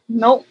c'est arrivé.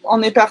 Non,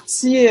 on est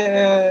parti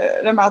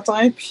le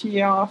matin,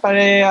 puis on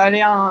fallait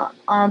aller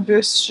en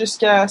bus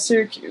jusqu'à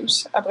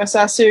Syracuse. Après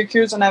ça, à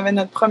Syracuse, on avait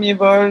notre premier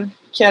vol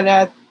qui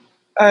allait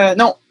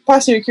non, pas à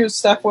Syracuse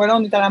cette fois-là,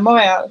 on était à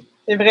Montréal.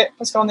 C'est vrai,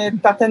 parce qu'on est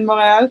parti de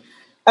Montréal.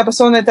 Après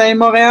ça, on était à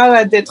Montréal,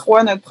 à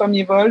Détroit, notre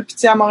premier vol. Puis,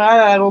 tu sais, à Montréal,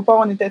 à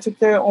l'aéroport,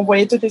 on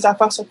voyait toutes les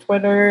affaires sur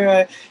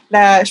Twitter.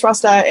 Je pense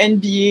que la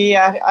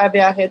NBA avait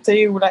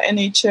arrêté ou la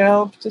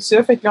NHL, puis tout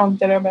ça. Fait que là, on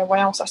était là, ben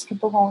voyons, ça se fait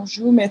pas qu'on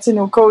joue. Mais, tu sais,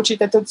 nos coachs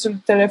étaient tous sur le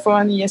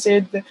téléphone, ils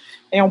essayaient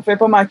et on pouvait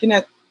pas manquer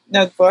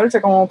notre vol. Fait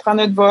qu'on prend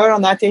notre vol,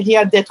 on a atterri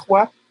à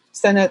Détroit.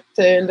 C'était notre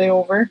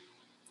layover.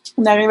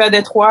 On arrive à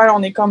Détroit,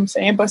 on est comme,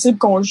 c'est impossible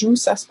qu'on joue,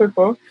 ça se peut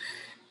pas.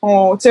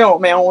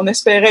 Mais on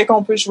espérait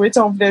qu'on peut jouer,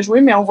 on voulait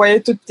jouer, mais on voyait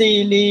tous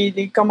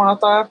les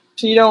commentaires.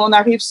 Puis là, on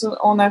arrive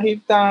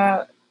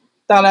dans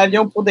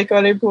l'avion pour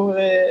décoller pour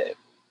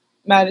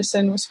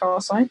Madison,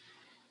 Wisconsin.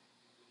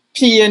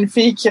 Puis il y a une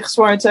fille qui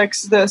reçoit un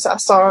texte de sa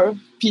sœur,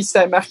 puis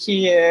c'était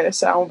marqué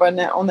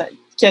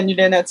qui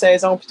annulait notre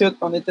saison, puis tout.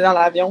 On était dans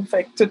l'avion,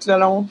 fait que tout le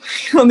long,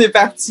 on est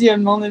parti, le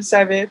monde le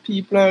savait, puis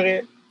ils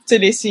pleuraient. Tu sais,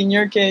 les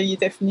seniors, qu'ils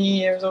étaient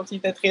finis, eux autres, ils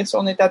étaient tristes.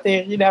 On est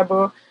atterri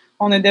là-bas.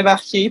 On a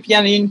débarqué. Puis il y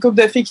en a une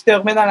couple de filles qui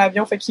dormaient dans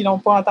l'avion, fait qu'ils l'ont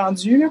pas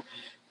entendu, là.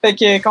 Fait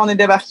que quand on est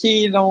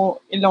débarqué, ils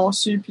l'ont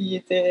su, puis ils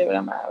étaient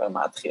vraiment,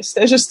 vraiment tristes.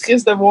 C'était juste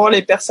triste de voir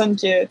les personnes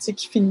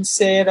qui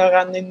finissaient leur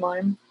année de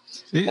même.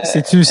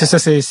 C'est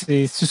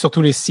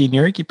surtout les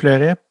seniors qui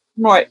pleuraient?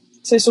 Ouais.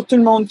 C'est surtout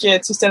le monde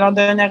c'était leur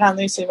dernière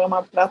année, c'est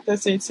vraiment plate, là.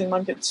 C'est le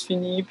monde que tu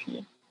finis,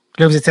 puis...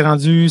 Là, vous étiez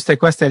rendu, c'était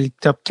quoi? C'était le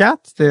top 4?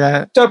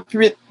 C'était Top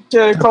 8.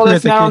 Le quart de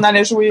finale, on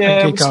allait jouer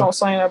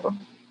Wisconsin là-bas.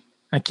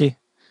 OK. Fait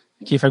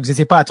que vous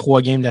n'étiez pas à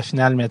 3 games de la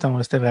finale, mettons.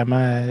 Là, c'était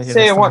vraiment...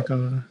 encore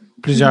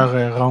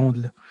plusieurs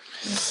rondes.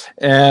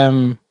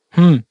 Wow.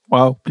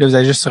 Puis là, vous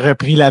avez juste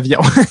repris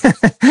l'avion.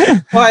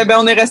 Ouais, ben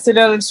on est resté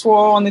là le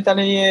soir. On est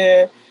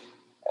allé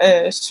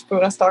super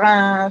au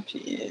restaurant,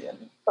 puis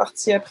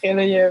parti après,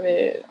 là, il y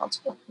avait... En tout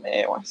cas,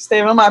 mais ouais,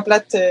 c'était vraiment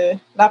plate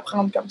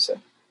d'apprendre comme ça.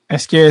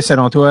 Est-ce que,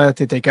 selon toi,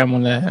 t'étais comme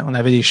on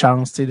avait des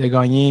chances de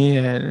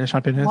gagner le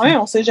championnat? Oui,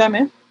 on sait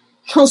jamais.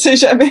 On sait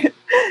jamais.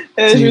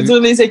 Je veux dire,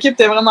 les équipes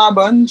étaient vraiment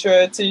bonnes.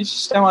 Je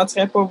te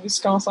mentirais pas.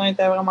 Wisconsin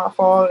était vraiment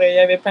fort. Il y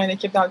avait plein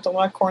d'équipes dans le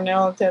tournoi.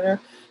 Cornell était là.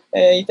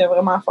 Il était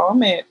vraiment fort,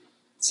 mais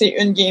c'est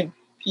une game.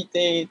 Puis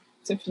c'est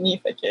fini.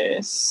 Fait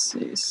que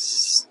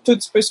tout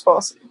peut se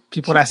passer.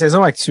 Puis pour la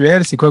saison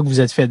actuelle, c'est quoi que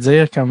vous êtes fait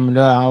dire comme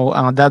là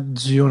en date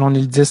on est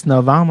le 10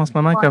 novembre en ce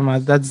moment, comme en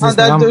date du 10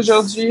 novembre? En date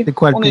d'aujourd'hui. C'est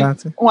quoi le plan?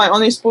 Ouais,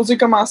 on est supposé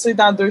commencer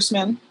dans 2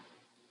 semaines.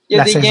 Il y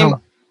a la des saison. games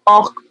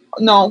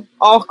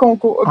hors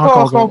concours. Pas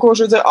hors concours,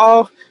 je veux dire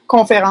hors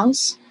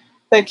conférence.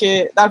 Fait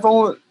que dans le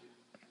fond,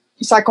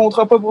 ça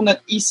comptera pas pour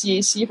notre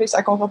ECAC, fait que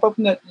ça comptera pas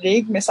pour notre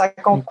ligue, mais ça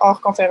compte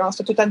hors conférence.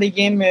 C'est tout le temps des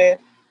games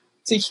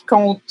qui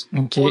comptent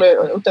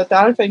au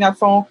total. Fait que dans le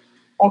fond,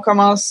 on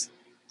commence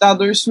dans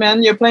 2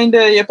 semaines. Il y a plein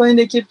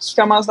d'équipes qui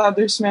commencent dans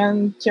 2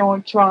 semaines qui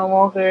vont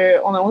avoir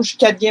on a juste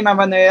 4 games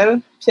avant Noël.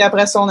 Puis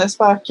après ça, on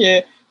espère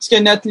parce que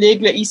notre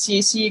ligue, le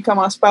ECAC,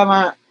 commence pas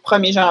avant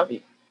 1er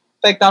janvier.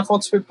 Fait que dans le fond,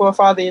 tu peux pas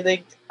faire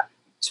des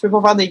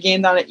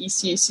games dans le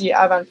ECAC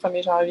avant le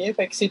 1er janvier.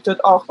 Fait que c'est tout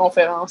hors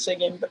conférence, les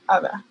games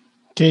avant.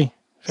 OK. Fait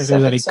que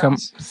vous allez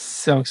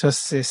donc ça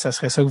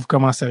serait ça que vous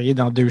commenceriez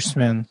dans 2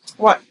 semaines.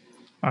 Ouais.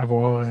 À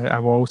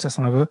voir où ça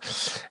s'en va.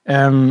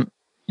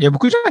 Il y a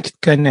beaucoup de gens qui te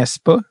connaissent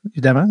pas,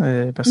 évidemment,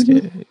 parce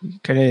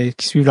que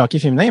qui suivent le hockey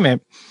féminin, mais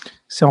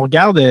si on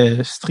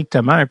regarde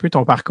strictement un peu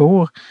ton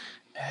parcours,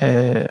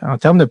 en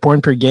termes de points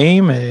per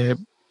game,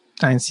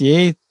 dans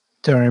NCAA,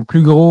 tu as un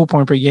plus gros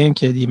point per game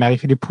que des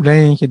Marie-Philippe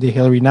Poulin, que des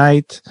Hillary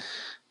Knight.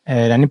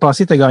 L'année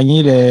passée, tu as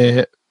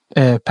gagné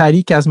le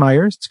Patty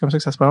Kazmaier, c'est comme ça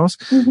que ça se prononce,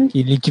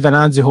 qui est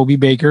l'équivalent du Hobie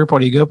Baker pour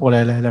les gars, pour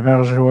la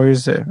meilleure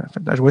joueuse,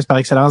 la joueuse par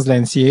excellence de la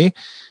NCAA.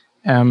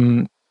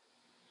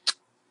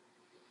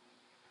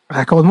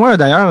 Raconte-moi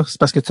d'ailleurs, c'est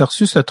parce que tu as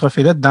reçu ce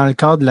trophée-là dans le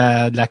cadre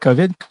de la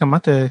COVID. Comment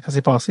ça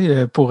s'est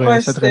passé pour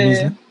cette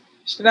remise-là?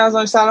 J'étais dans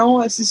un salon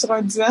assis sur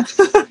un divan.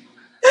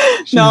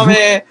 Non,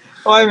 mais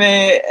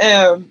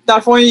dans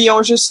le fond, ils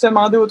ont juste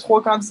demandé aux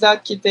 3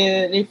 candidates qui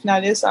étaient les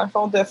finalistes, dans le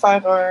fond, de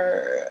faire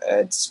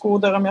un discours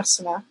de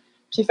remerciement.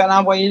 Puis il fallait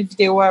envoyer le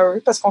vidéo à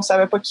eux parce qu'on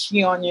savait pas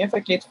qui gagnait.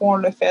 Fait que les 3, on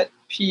l'a fait.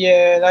 Puis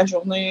la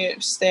journée,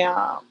 c'était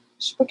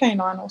je sais pas quand ils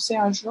l'ont annoncé,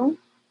 en juin.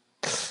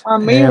 En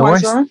mai ou en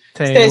juin.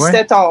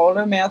 C'était tard,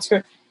 là, mais en tout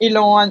cas, ils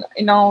ont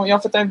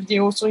fait une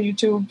vidéo sur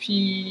YouTube,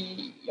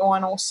 puis ils ont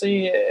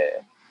annoncé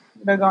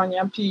le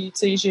gagnant. Puis,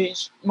 tu sais,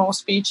 mon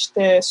speech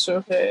était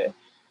sur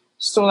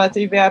la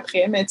TV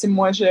après, mais tu sais,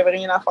 moi, j'avais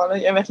rien à faire là.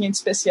 Il y avait rien de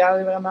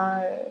spécial,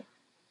 vraiment,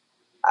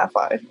 à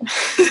faire.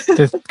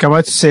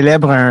 Comment tu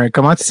célèbres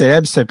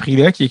ce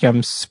prix-là qui est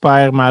comme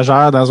super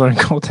majeur dans un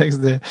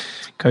contexte de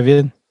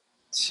COVID?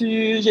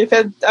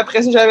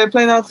 Après ça, j'avais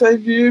plein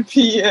d'entrevues,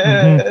 puis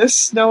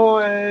sinon,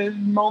 le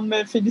monde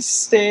me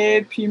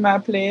félicitait, puis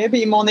m'appelait.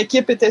 Puis mon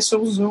équipe était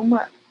sur Zoom.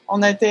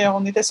 On était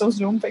sur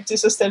Zoom, fait que tu sais,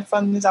 ça, c'était le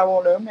fun de les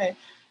avoir là, mais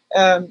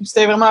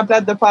c'était vraiment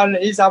plate de pas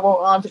les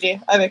avoir en vrai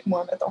avec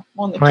moi, mettons,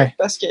 mon équipe,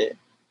 parce que, tu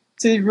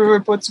sais,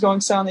 veux pas, tu gagnes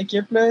ça en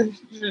équipe, là.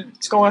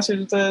 Tu comprends ce que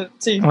je veux dire?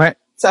 Tu sais,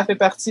 ça fait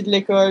partie de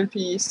l'école,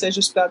 puis c'était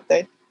juste plate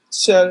d'être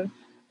seul.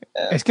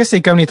 Est-ce que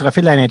c'est comme les trophées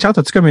de la NHL?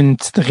 As-tu comme une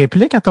petite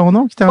réplique à ton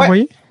nom qui t'a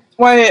envoyé?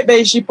 Ouais,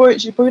 ben j'ai pas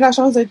eu la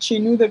chance d'être chez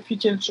nous depuis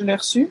que je l'ai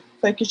reçu.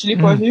 Fait que je l'ai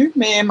pas vu,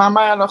 mais ma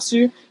mère l'a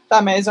reçu à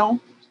la maison.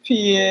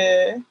 Puis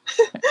Elle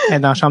est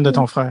dans la chambre de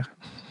ton frère.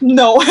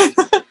 Non.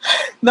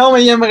 Non,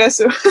 mais il aimerait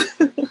ça.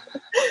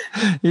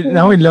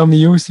 Non, ils l'ont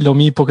mis où? Ils l'ont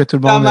mis pour que tout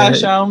le monde... Dans ma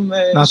chambre.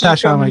 Dans ta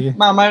chambre, OK.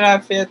 Ma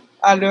mère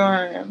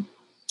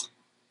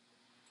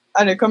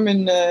elle a comme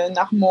une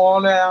armoire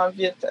là, en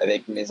vitre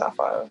avec mes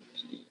affaires.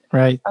 Puis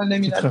right. Elle l'a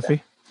mis là-dedans.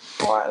 Trophée.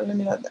 Ouais, elle l'a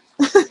mis là-dedans.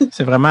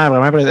 C'est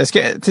vraiment. Est-ce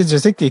que, tu sais, je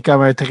sais que t'es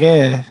comme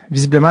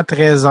visiblement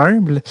très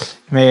humble,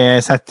 mais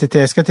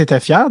est-ce que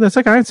t'étais fier de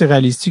ça quand même? Tu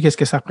réalises-tu qu'est-ce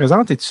que ça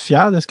représente? Es-tu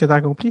fier de ce que t'as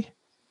accompli?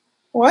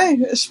 Ouais,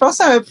 je pense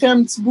que ça m'a pris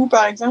un petit bout,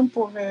 par exemple,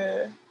 pour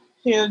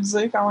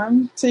réaliser quand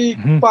même. Tu sais,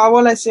 pas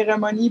avoir la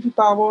cérémonie puis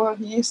pas avoir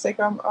rien, c'était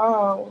comme,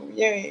 oh,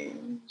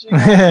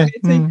 yeah,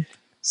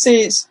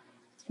 c'est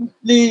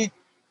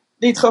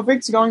les trophées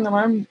que tu gagnes de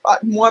même,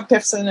 moi,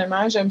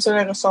 personnellement, j'aime ça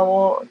les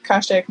recevoir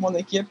quand j'étais avec mon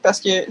équipe parce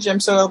que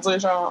j'aime ça leur dire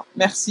genre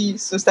merci,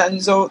 ça c'est à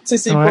nous autres. Tu sais,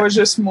 c'est pas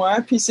juste moi,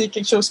 puis c'est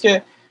quelque chose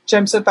que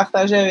j'aime ça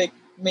partager avec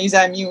mes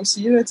amis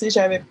aussi, là. Tu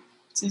sais,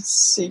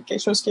 c'est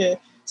quelque chose que...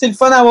 C'est le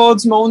fun d'avoir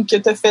du monde que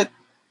t'as fait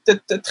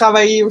de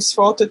travailler aussi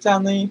fort toute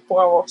l'année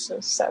pour avoir ça.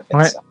 Ça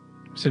fait ça.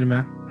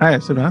 Absolument. Ouais,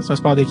 absolument. C'est un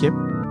sport d'équipe.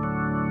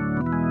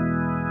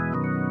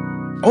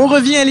 On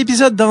revient à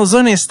l'épisode dans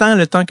un instant,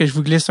 le temps que je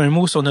vous glisse un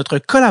mot sur notre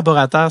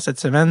collaborateur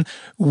cette semaine,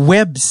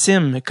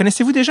 WebSim.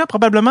 Connaissez-vous déjà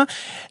probablement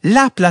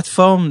la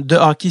plateforme de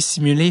hockey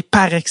simulé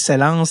par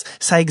excellence?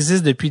 Ça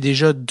existe depuis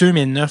déjà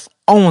 2009,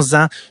 11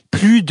 ans,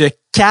 plus de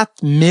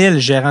 4000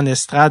 gérants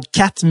d'estrade,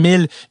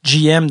 4000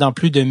 GM dans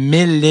plus de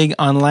 1000 ligues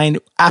online.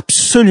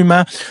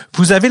 Absolument.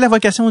 Vous avez la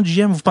vocation de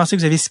GM, vous pensez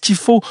que vous avez ce qu'il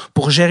faut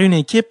pour gérer une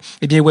équipe?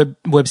 Eh bien,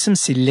 WebSim,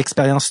 c'est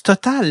l'expérience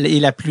totale et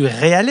la plus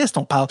réaliste.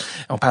 On parle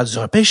du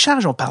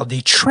repêchage, on parle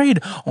des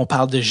trades, on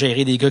parle de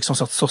gérer des gars qui sont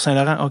sortis sur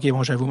Saint-Laurent. OK,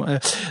 bon, j'avoue.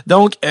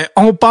 Donc,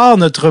 on part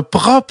notre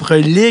propre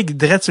ligue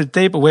Dread sur le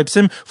tape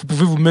WebSim. Vous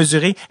pouvez vous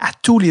mesurer à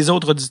tous les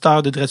autres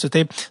auditeurs de Dread sur le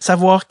tape,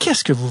 savoir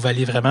qu'est-ce que vous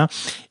valez vraiment.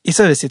 Et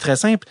ça, c'est très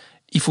simple.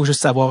 Il faut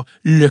juste savoir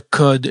le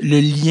code,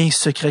 le lien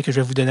secret que je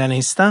vais vous donner à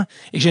l'instant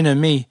et que j'ai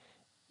nommé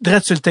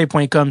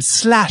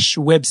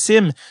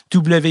dreadsultape.com/websim,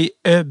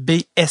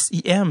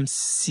 WEBSIM,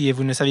 si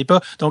vous ne savez pas.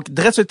 Donc,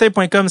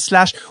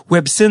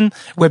 dreadsultape.com/websim,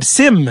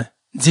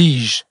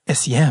 dis-je,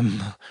 SIM.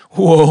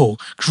 Wow,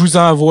 que je vous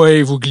envoie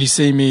et vous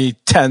glissez mes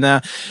tannants.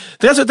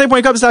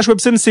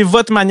 DreadSurTape.com/websim, c'est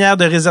votre manière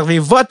de réserver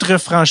votre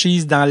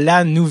franchise dans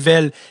la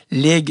nouvelle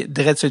ligue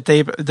Dread sur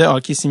Tape de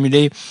hockey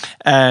simulé.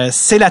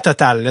 C'est la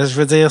totale. Là. Je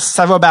veux dire,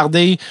 ça va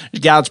barder.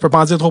 Je peux pas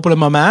en dire trop pour le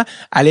moment.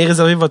 Allez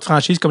réserver votre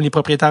franchise comme les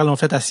propriétaires l'ont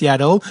fait à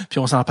Seattle, puis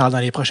on s'en parle dans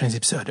les prochains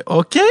épisodes.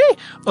 OK?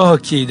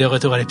 OK, de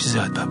retour à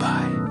l'épisode. Bye bye.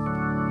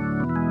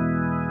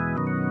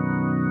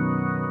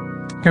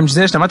 Comme je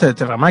disais, justement, t'as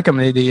vraiment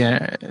comme des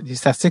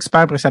statistiques super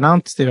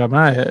impressionnantes. T'es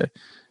vraiment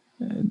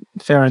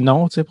fait un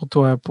nom, tu sais, pour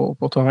toi,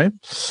 pour toi-même.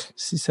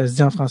 Si ça se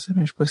dit en français,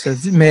 mais je sais pas si ça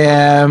se dit.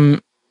 Mais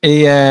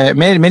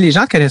les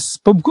gens connaissent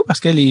pas beaucoup parce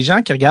que les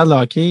gens qui regardent le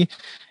hockey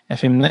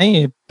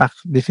féminin, par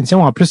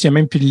définition, en plus, il y a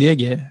même plus de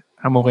ligue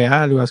à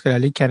Montréal ou est-ce que la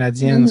ligue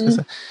canadienne, est-ce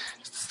que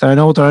c'est un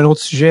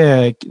autre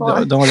sujet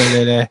dont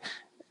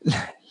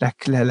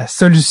la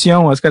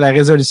solution, est-ce que la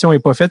résolution est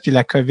pas faite puis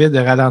la COVID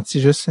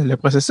ralentit juste le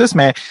processus,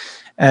 mais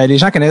les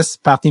gens connaissent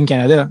par Team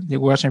Canada, les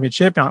World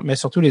Championships, mais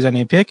surtout les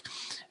Olympiques.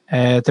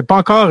 T'as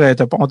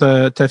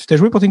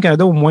joué pour Team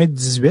Canada au moins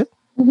 18.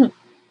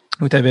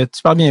 Où t'avais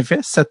super bien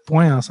fait, 7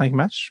 points en 5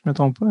 matchs, je me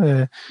trompe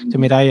pas, t'as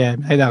médaille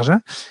d'argent.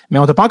 Mais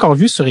on t'a pas encore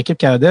vu sur Équipe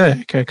Canada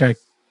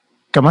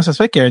comment ça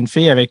se fait qu'une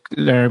fille avec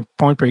un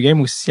point per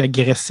game aussi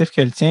agressif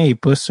que le tien est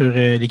pas sur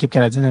l'équipe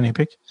canadienne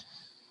olympique?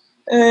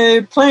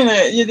 Il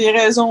y a des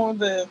raisons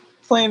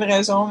plein de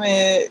raisons,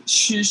 mais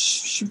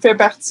je fais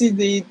partie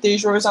des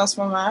joueuses en ce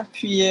moment.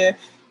 Puis,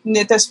 on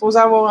était supposé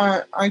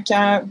avoir un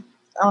camp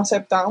en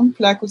septembre.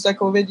 Puis, là, à cause de la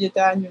COVID, il était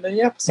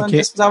annulé. Après ça, on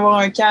était supposé avoir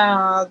un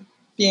camp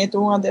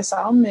bientôt en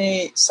décembre,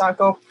 mais c'est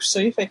encore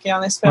poussé. Fait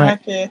qu'en espérant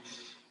que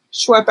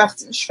je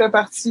fais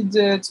partie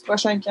du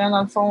prochain camp,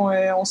 dans le fond,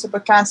 on sait pas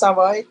quand ça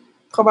va être.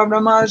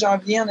 Probablement en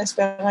janvier, en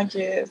espérant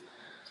que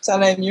ça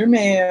allait mieux,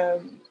 mais...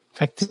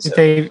 fait que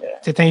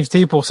t'es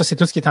invité pour ça. C'est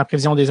tout ce qui est en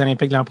prévision des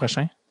Olympiques l'an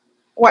prochain?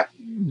 Ouais.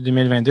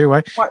 2022,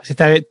 ouais.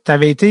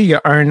 T'avais été il y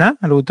a 1 an,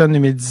 à l'automne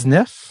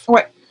 2019.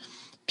 Ouais.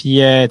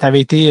 Puis t'avais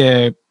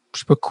été, je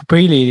sais pas,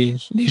 coupé, les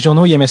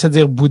journaux, ils aimaient ça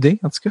dire boudé,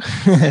 en tout cas,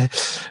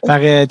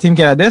 par Team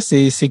Canada.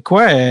 C'est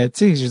quoi, tu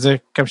sais, je veux dire,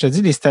 comme je te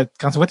dis,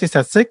 quand tu vois tes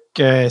statistiques,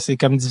 c'est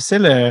comme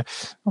difficile.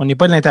 On n'est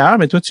pas de l'intérieur,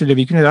 mais toi, tu l'as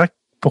vécu de l'intérieur.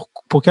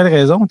 Pour quelle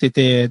raison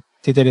t'étais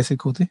laissé de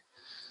côté?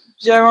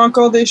 J'avais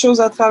encore des choses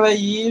à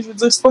travailler. Je veux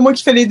dire, c'est pas moi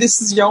qui fais les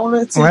décisions,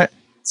 là, tu sais. Ouais.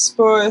 C'est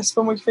pas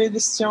moi qui fais les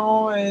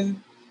décisions.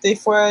 Des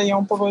fois, ils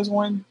ont pas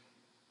besoin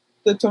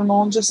de tout le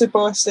monde. Je sais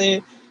pas.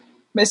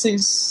 Mais c'est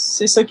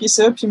ça qui est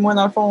ça. Puis moi,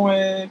 dans le fond,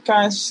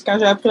 quand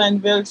j'ai appris la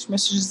nouvelle, je me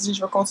suis juste dit,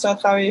 je vais continuer à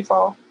travailler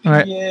fort.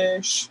 Puis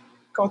je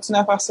continue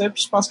à faire ça.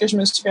 Puis je pense que je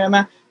me suis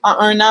vraiment, en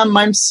 1 an,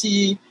 même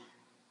si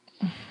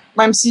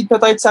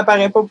peut-être ça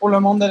paraît pas pour le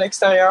monde de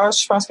l'extérieur,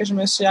 je pense que je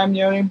me suis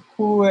améliorée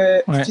beaucoup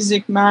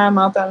physiquement,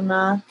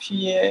 mentalement.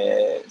 Puis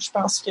je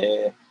pense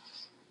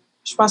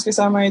que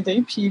ça m'a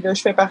aidé. Puis là,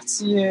 je fais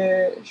partie du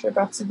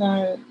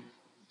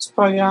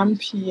programme.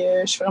 Puis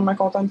je suis vraiment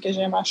contente que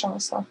j'ai ma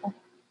chance, en fond.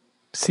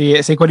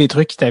 C'est quoi les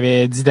trucs qui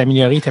t'avaient dit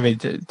d'améliorer?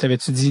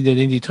 T'avais-tu dit de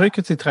donner des trucs?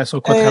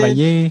 Sur quoi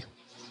travailler?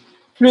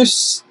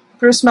 Plus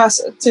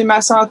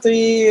ma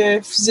santé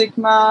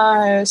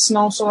physiquement,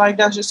 sinon sur la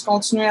glace, juste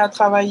continuer à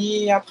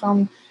travailler,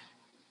 apprendre.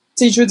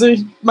 Je veux dire,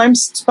 même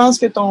si tu penses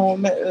que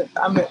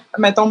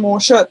mettons mon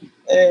shot,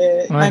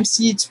 même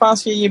si tu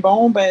penses qu'il est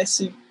bon, ben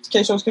c'est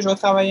quelque chose que je vais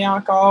travailler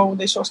encore ou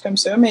des choses comme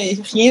ça, mais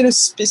rien de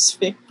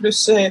spécifique,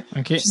 plus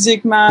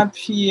physiquement,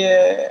 puis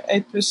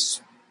être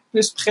plus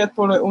prête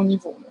pour le haut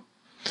niveau. Là.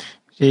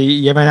 Et il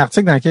y avait un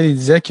article dans lequel il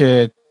disait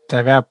que tu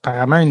avais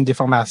apparemment une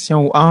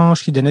déformation aux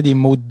hanches qui donnait des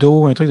maux de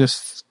dos, un truc de...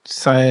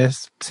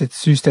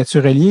 C'était-tu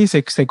relié?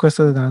 C'est quoi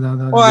ça dans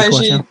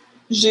l'équation?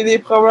 J'ai des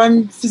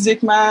problèmes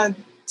physiquement.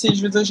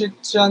 Je veux dire,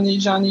 j'en ai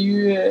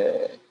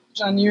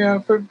eu un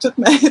peu toute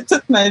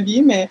ma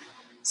vie, mais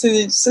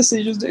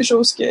c'est juste des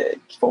choses qui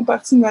font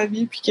partie de ma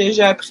vie puis que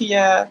j'ai appris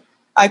à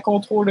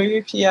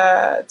contrôler. Puis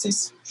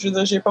je veux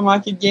dire, j'ai pas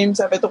manqué de game,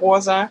 ça fait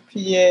 3 ans.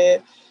 Puis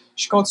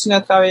je continue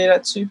à travailler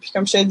là-dessus. Puis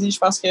comme je t'ai dit, je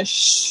pense que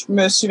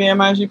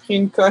j'ai pris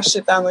une coche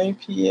cette année.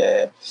 Puis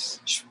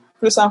je suis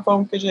plus en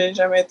forme que j'ai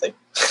jamais été.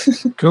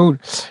 Cool.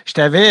 Je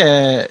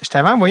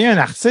t'avais envoyé un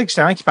article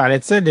justement qui parlait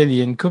de ça il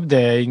y a une couple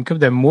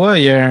de mois.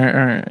 Il y a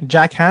un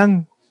Jack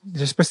Han.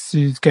 Je sais pas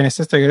si tu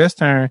connaissais ce gars-là.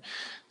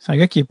 C'est un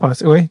gars qui est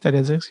passé. Oui,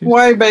 t'allais dire.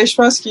 Oui, ben je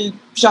pense que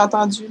j'ai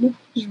entendu.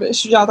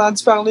 J'ai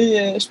entendu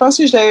parler. Je pense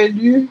que je l'avais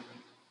lu.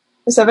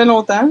 Ça fait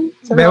longtemps.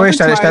 Je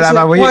te l'avais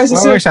envoyé. Ouais,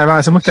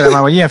 c'est moi qui te l'avais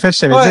envoyé. En fait, je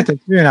t'avais dit, t'as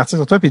lu un article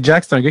sur toi. Puis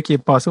Jack, c'est un gars qui est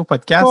passé au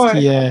podcast,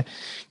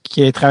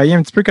 qui a travaillé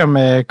un petit peu comme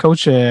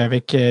coach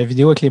avec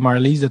vidéo avec les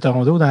Marlies de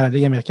Toronto dans la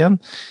Ligue américaine.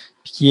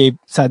 Puis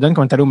ça donne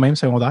qu'on est allé au même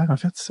secondaire, en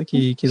fait. C'est ça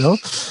qui est drôle.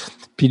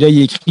 Puis là,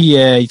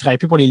 il travaille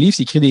plus pour les livres,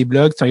 il écrit des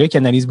blogs. C'est un gars qui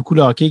analyse beaucoup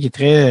le hockey, qui est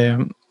très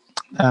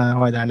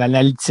dans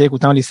l'analytique,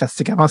 autant les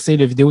statistiques avancées,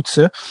 les vidéos, tout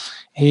ça.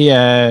 Et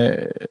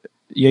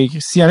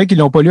s'il y en a qui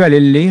l'ont pas lu, allez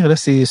le lire. Là,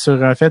 c'est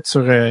sur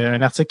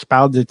un article qui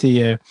parle de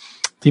tes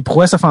tes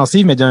prouesses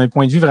offensives, mais d'un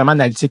point de vue vraiment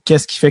analytique,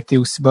 qu'est-ce qui fait que tu es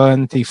aussi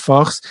bonne, tes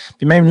forces.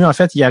 Puis même lui, en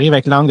fait, il arrive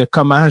avec l'angle de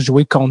comment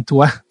jouer contre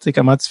toi. Tu sais,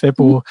 comment tu fais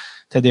pour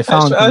te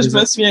défendre. Je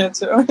me souviens de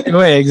ça.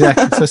 Oui,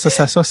 exact.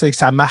 Ça, c'est que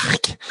ça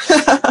marque.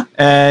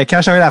 Quand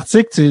je savais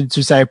l'article, tu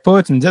le savais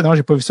pas, tu me disais non,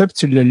 j'ai pas vu ça, puis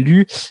tu l'as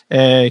lu.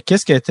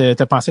 Qu'est-ce que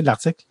t'as pensé de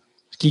l'article?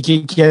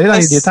 Qui allait dans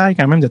les détails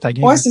quand même de ta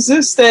game. Ouais, c'est ça.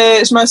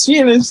 Je m'en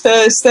souviens,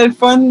 c'était le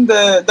fun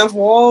de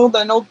voir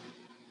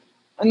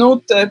une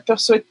autre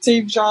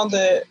perspective, genre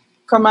de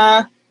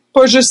comment,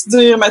 pas juste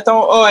dire,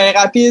 mettons, elle est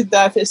rapide,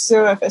 elle fait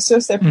ça.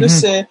 C'était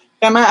plus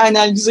vraiment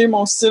analyser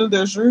mon style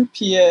de jeu.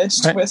 Puis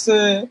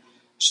je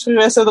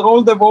trouvais ça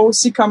drôle de voir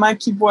aussi comment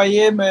qu'il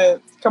voyait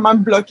comment me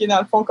bloquer dans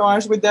le fond, comment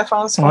jouer de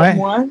défense contre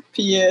moi.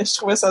 Puis je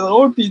trouvais ça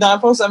drôle. Puis dans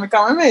le fond, ça m'a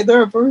quand même aidé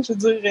un peu. Je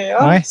dirais,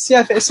 si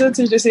elle fait ça, tu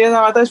sais, j'essayais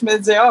dans ma tête, je me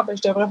disais,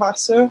 je devrais faire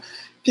ça.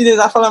 Puis des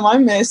affaires de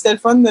même, mais c'était le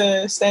fun,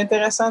 c'était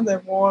intéressant de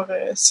voir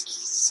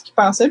ce qu'il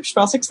pensait. Puis je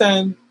pensais que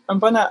c'était un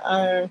bon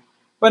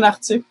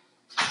article.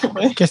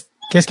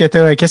 Qu'est-ce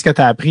que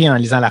t'as appris en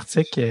lisant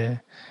l'article?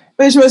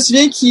 Je me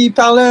souviens qu'il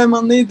parlait à un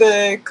moment donné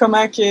de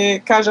comment que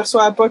quand je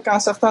reçois la puck en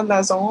sortant de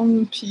la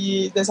zone,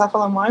 puis des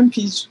affaires de même.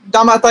 Puis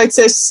dans ma tête,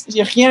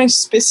 j'ai rien de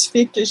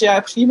spécifique que j'ai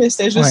appris, mais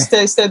c'était juste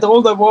c'était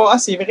drôle de voir.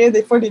 C'est vrai,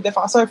 des fois les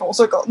défenseurs font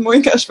ça contre moi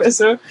quand je fais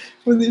ça,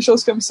 ou des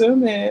choses comme ça,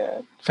 mais.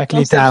 Fait que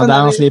les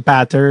tendances, les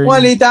patterns.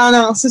 Ouais, les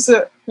tendances, c'est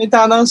ça. Les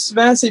tendances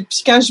souvent,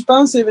 puis quand j'y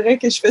pense, c'est vrai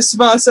que je fais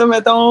souvent ça,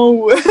 mettons,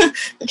 ou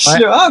je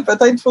suis là,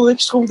 peut-être qu'il faudrait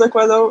que je trouve de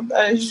quoi d'autre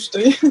à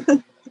ajouter.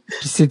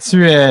 Puis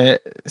c'est-tu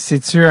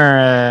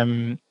un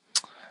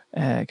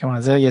comment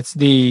dire, y a-tu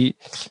des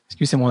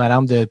excuse, c'est mon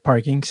alarme de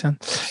parking ça.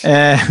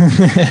 Y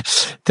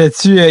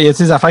a-tu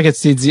des affaires que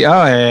tu t'es dit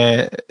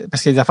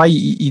parce que les affaires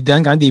ils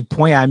donnent quand même des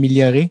points à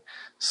améliorer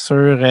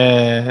sur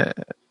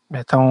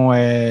mettons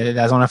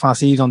la zone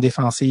offensive, zone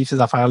défensive, ces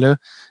affaires-là.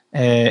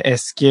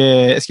 Est-ce qu'il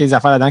y a des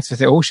affaires là-dedans que tu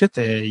faisais oh shit,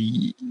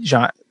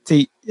 genre tu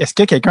sais, est-ce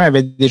que quelqu'un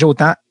avait déjà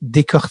autant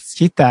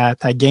décortiqué ta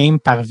game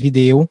par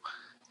vidéo?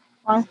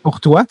 Pour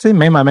toi, tu sais,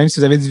 même si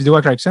vous avez des vidéos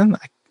à Clarkson,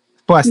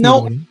 pas à ce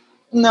niveau-là.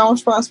 Non,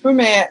 je pense pas,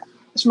 mais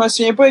je me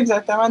souviens pas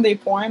exactement des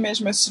points, mais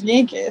je me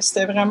souviens que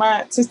c'était vraiment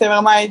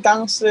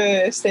intense.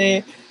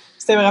 C'était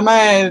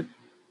vraiment,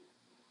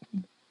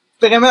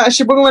 je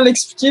sais pas comment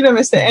l'expliquer, là,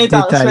 mais c'était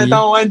intense. Détaillé.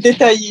 Mettons,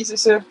 détaillé, c'est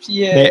ça.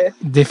 Puis,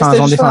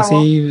 zone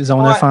défensive,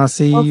 zone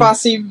offensive.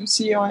 Offensive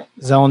aussi, ouais.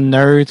 Zone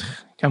neutre.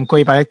 Comme quoi,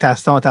 il paraît que ta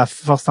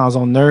force en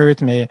zone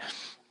neutre, mais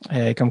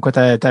comme quoi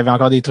t'avais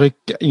encore des trucs,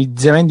 il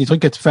disait même des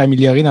trucs que tu peux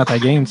améliorer dans ta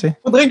game, tu sais.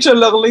 Faudrait que je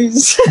le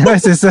relise. Ouais,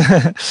 c'est ça.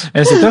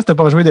 C'est toi, t'as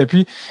pas joué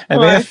depuis.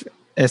 Bref,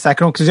 sa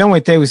conclusion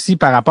était aussi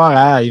par rapport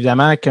à,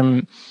 évidemment,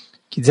 comme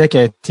qui disait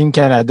que Team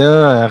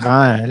Canada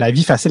rend la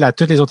vie facile à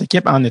toutes les autres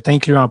équipes en ne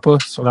t'incluant pas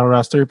sur leur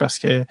roster parce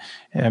que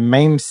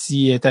même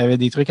si t'avais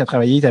des trucs à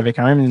travailler, t'avais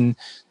quand même une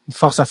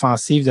force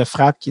offensive de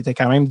frappe qui était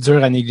quand même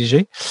dure à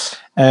négliger.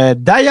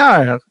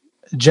 D'ailleurs,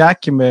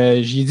 Jack,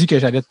 j'ai dit que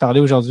j'allais te parler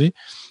aujourd'hui.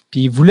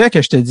 Puis il voulait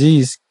que je te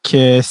dise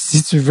que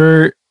si tu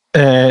veux,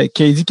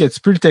 qu'il dit que tu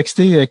peux le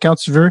texter quand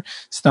tu veux,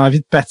 si tu as envie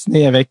de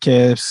patiner avec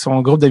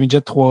son groupe de midget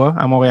 3A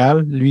à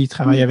Montréal. Lui, il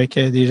travaille avec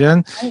des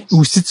jeunes.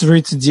 Ou si tu veux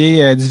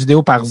étudier du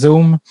vidéo par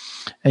Zoom,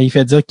 il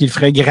fait dire qu'il le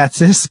ferait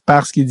gratis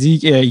parce qu'il dit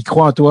qu'il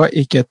croit en toi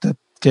et que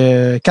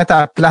qu'à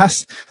ta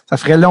place, ça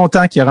ferait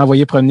longtemps qu'il aurait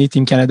envoyé promener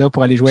Team Canada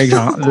pour aller jouer avec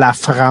genre la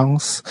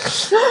France.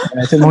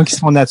 Tout le monde qui se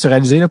font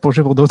naturaliser là, pour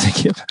jouer pour d'autres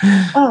équipes.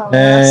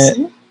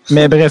 Merci.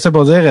 Mais bref, ça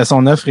pour dire,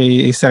 son offre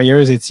est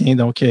sérieuse et tient.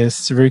 Donc,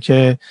 si tu veux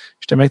que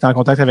je te mette en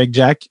contact avec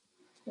Jack,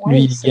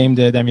 lui, il est game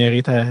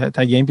d'améliorer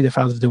ta game et de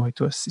faire des vidéos avec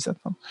toi, si ça te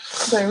tente.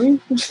 Ben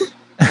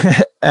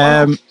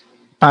oui.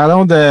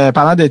 Parlant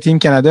de Team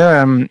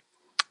Canada,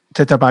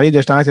 tu as parlé de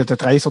justement que tu as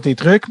travaillé sur tes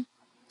trucs.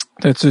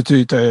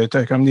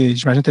 T'as comme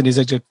j'imagine que tu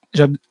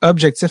as des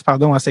objectifs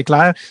assez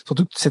clairs.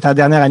 Surtout que c'est ta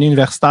dernière année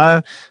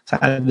universitaire.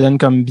 Ça donne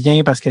comme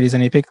bien parce que les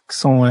Olympiques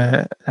sont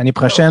l'année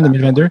prochaine,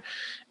 2022.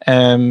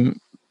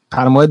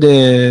 Parle-moi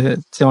de,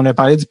 on a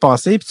parlé du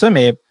passé pis ça,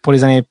 mais pour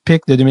les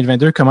Olympiques de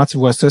 2022, comment tu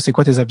vois ça? C'est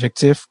quoi tes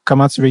objectifs?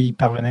 Comment tu veux y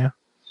parvenir?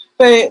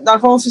 Ben, dans le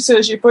fond, c'est ça.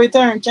 J'ai pas été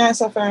à un camp.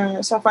 Ça fait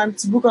un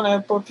petit bout qu'on n'a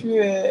pas pu,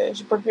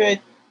 j'ai pas pu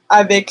être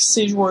avec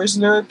ces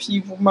joueuses-là,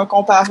 puis me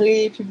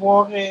comparer, puis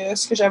voir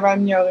ce que j'avais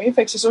amélioré.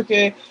 Fait que c'est sûr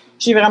que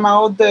j'ai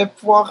vraiment hâte de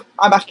pouvoir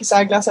embarquer sur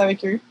la glace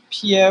avec eux,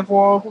 puis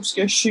voir où ce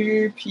que je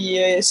suis, puis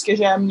ce que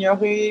j'ai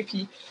amélioré,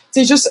 puis tu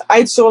sais, juste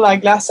être sur la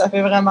glace, ça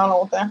fait vraiment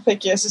longtemps. Fait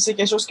que ça, c'est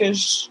quelque chose que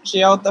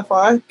j'ai hâte de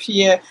faire.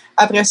 Puis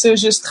après ça,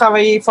 juste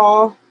travailler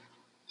fort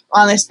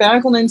en espérant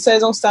qu'on ait une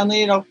saison cette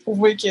année, leur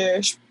prouver que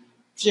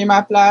j'ai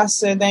ma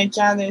place d'un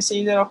camp,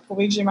 d'essayer de leur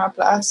prouver que j'ai ma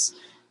place.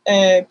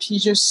 Puis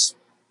juste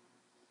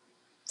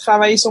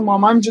travailler sur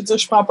moi-même. Je veux dire,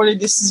 je prends pas les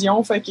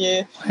décisions. Fait que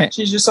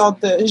j'ai juste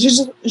hâte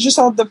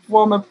de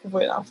pouvoir me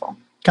prouver, dans le fond.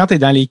 Quand tu es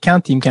dans les camps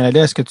de Team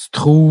Canada, est-ce que tu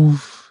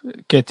trouves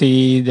que tu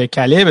es de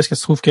calibre? Est-ce que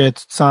tu trouves que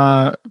tu te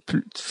sens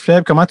plus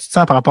faible? Comment tu te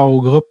sens par rapport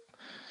au groupe?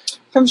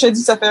 Comme je t'ai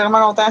dit, ça fait vraiment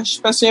longtemps. Je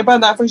me souviens pas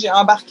de la dernière fois que j'ai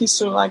embarqué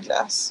sur la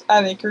glace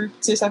avec eux. Tu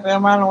sais, ça fait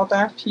vraiment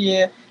longtemps. Puis,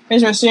 mais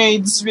je me souviens, à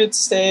 18,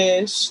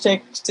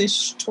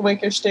 je trouvais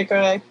que j'étais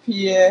correct.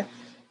 Puis,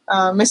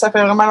 Mais ça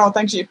fait vraiment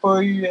longtemps que j'ai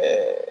pas eu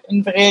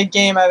une vraie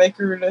game avec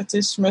eux. Là.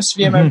 Je me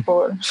souviens même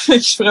pas.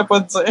 Je pourrais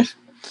pas te dire.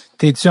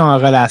 T'es-tu en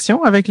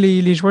relation avec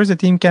les joueurs de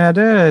Team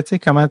Canada?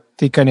 Comment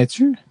t'es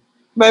connais-tu?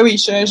 Ben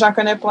oui, j'en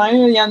connais plein.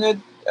 Il y en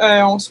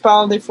a, on se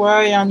parle des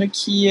fois. Il y en a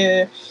qui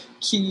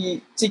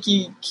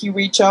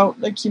reach out,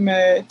 là, qui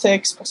me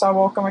textent pour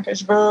savoir comment que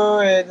je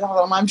vais.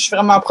 Même, je suis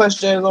vraiment proche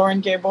de Lauren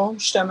Gable,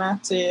 justement.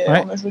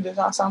 Ouais. On a joué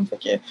déjà ensemble, fait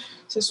que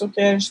c'est sûr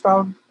que je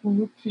parle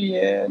beaucoup. Puis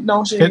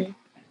non, je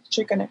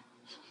les connais.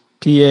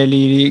 Puis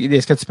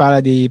est-ce que tu parles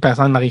à des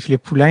personnes de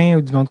Marie-Philippe Poulin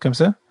ou du monde comme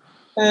ça?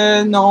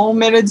 Non,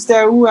 Mélodie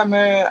Daou, elle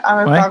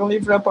me parlé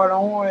il y a pas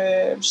long,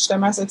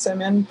 justement cette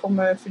semaine, pour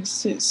me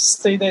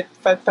féliciter d'être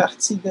fait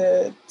partie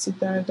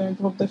d'un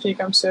groupe de filles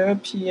comme ça.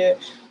 Puis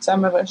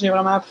j'ai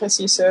vraiment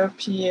apprécié ça.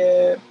 Puis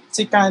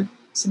quand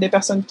c'est des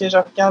personnes que je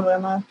regarde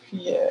vraiment,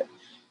 puis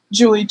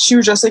Julie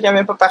Chu, je sais qu'elle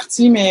n'avait pas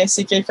parti, mais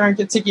c'est quelqu'un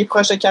qui est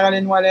proche de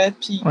Caroline Ouellette,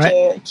 puis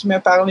qui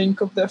m'a parlé une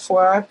couple de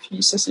fois.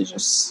 Puis ça, c'est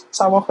juste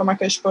savoir comment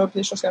que je suis pas,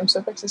 puis des choses comme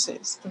ça. Fait que c'est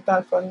tout le temps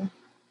le fun.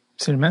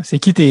 Absolument. C'est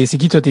qui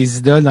toi tes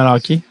idoles dans le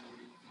hockey?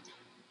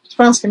 Je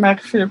pense que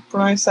Marie-Philippe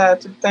Poulin, ça a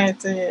tout le temps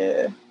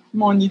été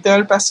mon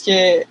idole parce que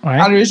elle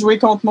a joué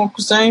contre mon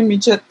cousin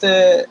Midget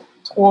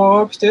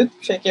 3 puis tout.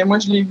 Fait que moi,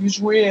 je l'ai vu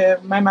jouer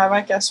même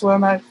avant qu'elle soit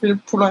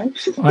Marie-Philippe Poulin.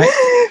 Ouais.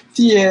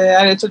 Puis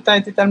elle a tout le temps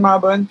été tellement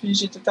bonne, puis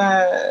je l'ai tout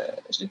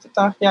le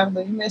temps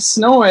regardé. Mais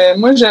sinon,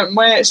 moi,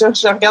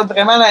 je regarde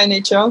vraiment la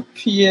NHL.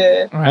 Puis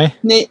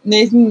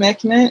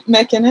Nathan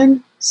McKinnon,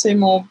 c'est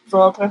mon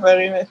joueur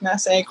préféré maintenant.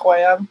 C'est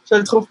incroyable. Je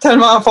le trouve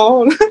tellement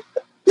fort.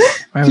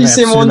 Puis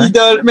c'est mon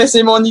idole. Mais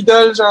c'est mon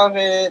idole, genre,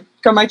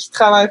 comment il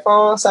travaille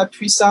fort, sa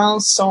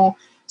puissance,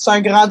 c'est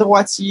un grand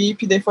droitier.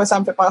 Puis des fois, ça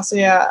me fait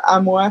penser à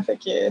moi. Fait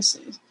que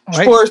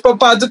je suis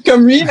pas doute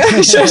comme lui.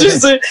 Je veux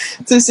juste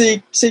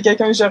dire, c'est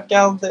quelqu'un que je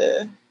regarde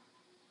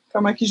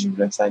comment il joue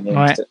là, ça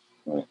game.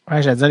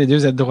 Ouais, j'allais dire, les deux,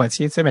 vous êtes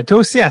droitiers, tu sais. Mais toi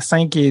aussi, à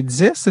 5 et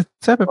 10, c'est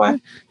ça à peu près?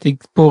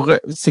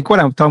 C'est quoi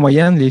ta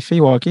moyenne, les filles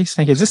au hockey?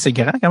 5 et 10, c'est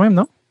grand quand même,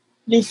 non?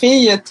 Les filles,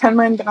 il y a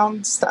tellement une grande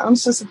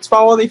distance. Tu peux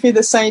avoir des filles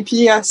de 5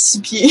 pieds à 6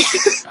 pieds.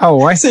 Ah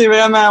ouais? C'est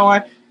vraiment,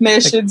 ouais. Mais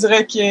je te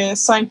dirais que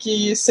 5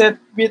 et 7,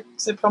 8,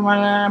 c'est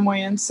probablement la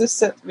moyenne. 6,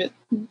 7, 8.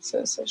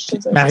 Je te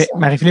dirais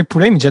Marie-Philippe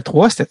Poulin, Midget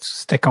 3,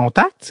 c'était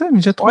contact, ça,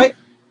 Midget 3? Oui.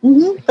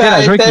 Mm-hmm.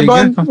 Elle était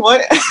bonne,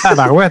 ouais. Ah,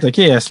 barouette, OK.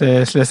 Elle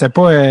se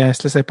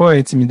laissait pas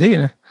intimider,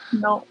 là.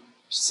 Non.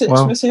 Je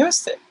me souviens,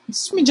 c'était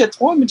Midget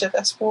 3 ou Midget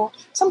Espoir? Il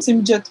me semble que c'est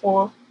Midget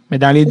 3. Mais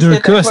dans les deux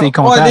cas, c'est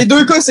contact. Ouais, les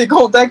deux cas, c'est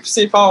contact puis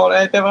c'est fort. Là.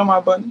 Elle était vraiment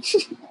bonne.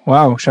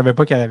 Wow, je savais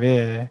pas qu'elle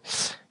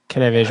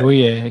avait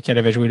joué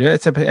là.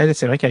 Elle,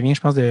 c'est vrai qu'elle vient, je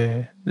pense, de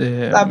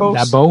la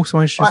Beauce,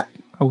 ouais, juste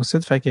au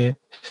sud. Fait que.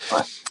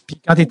 Puis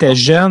quand t'étais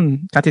jeune,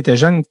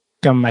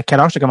 comme à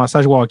quel âge t'as commencé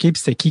à jouer au hockey,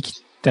 puis c'était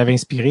qui t'avait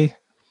inspiré?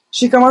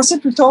 J'ai commencé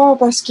plus tard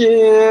parce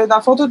que, dans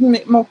le fond,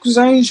 mon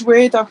cousin, il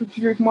jouait, était un peu plus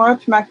vieux que moi,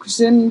 puis ma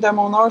cousine de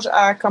mon âge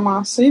a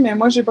commencé, mais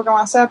moi, j'ai pas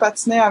commencé à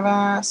patiner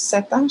avant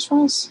 7 ans, je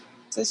pense.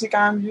 Tu sais, c'est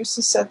quand même vieux,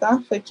 6-7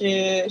 ans. Fait que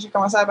j'ai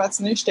commencé à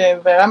patiner, j'étais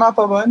vraiment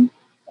pas bonne.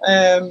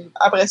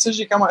 Après ça,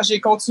 j'ai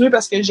continué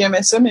parce que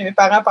j'aimais ça, mais mes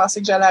parents pensaient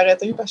que j'allais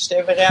arrêter parce que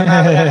j'étais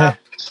vraiment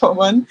pas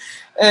bonne.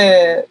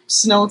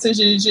 Sinon, tu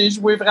sais, j'ai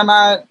joué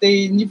vraiment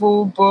des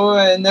niveaux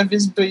bas,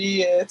 novice B,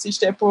 tu sais,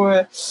 j'étais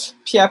pas...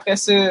 puis après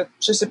ça,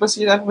 je sais pas ce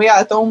qui est arrivé à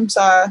la tombe,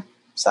 ça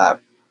a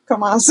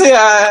commencé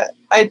à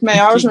être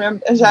meilleur.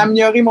 J'ai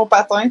amélioré mon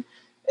patin.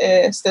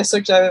 C'était ça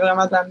que j'avais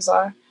vraiment de la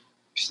misère.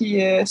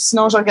 Puis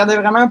sinon, je regardais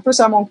vraiment plus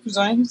à mon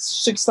cousin. Je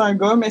sais que c'est un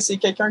gars, mais c'est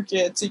quelqu'un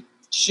que, tu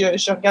sais,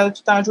 je regardais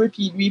tout le temps jouer,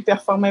 puis lui, il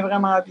performait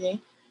vraiment bien.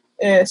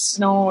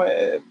 Sinon,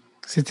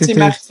 c'est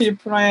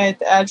Marie-Philippe Poulin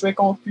à jouer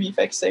contre lui,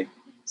 fait que c'est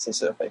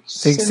ça.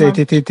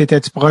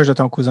 T'étais-tu proche de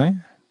ton cousin?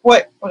 Oui,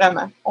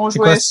 vraiment. On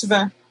jouait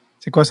souvent.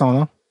 C'est quoi son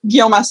nom?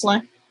 Guillaume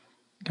Asselin.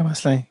 Guillaume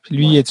Asselin. Puis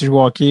lui, as-tu joué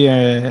au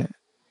hockey?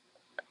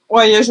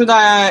 Oui, il a joué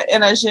dans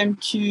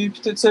LHGMQ,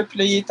 puis tout ça, puis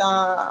là, il est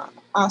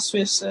en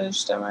Suisse,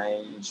 justement.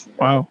 Il joue,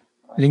 wow.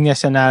 Ligue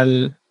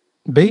nationale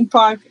B?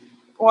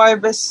 Ouais,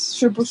 ben,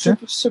 je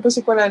sais pas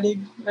c'est quoi la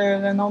ligue,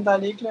 le nom de la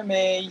ligue, là,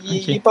 mais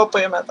il est pas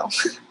prêt, maintenant.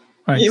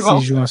 Ouais,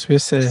 s'il joue en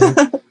Suisse,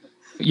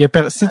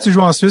 si tu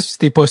joues en Suisse, si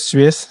t'es pas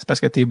suisse, c'est parce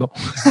que t'es bon.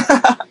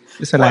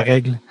 C'est ça la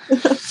règle.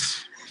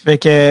 Fait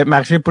que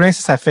Marie-Philippe Poulin,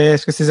 ça fait,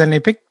 est-ce que ces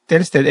Olympiques,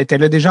 elle était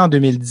là déjà en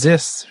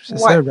 2010, c'est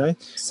ça, right?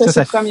 C'est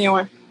le premier,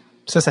 ouais.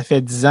 Ça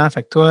fait 10 ans,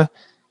 fait que toi,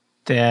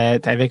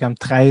 t'avais comme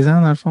 13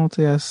 ans, dans le fond,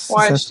 tu sais.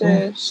 Ouais,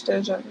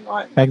 j'étais jeune,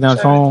 ouais. Fait que dans le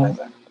fond,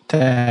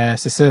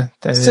 c'est ça.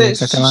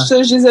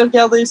 Je les ai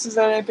regardés, ces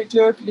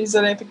Olympiques-là, puis les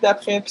Olympiques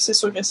d'après, puis c'est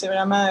sûr que c'est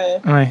vraiment...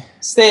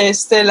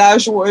 C'était la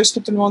joueuse que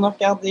tout le monde a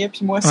regardé,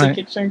 puis moi, c'est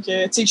quelqu'un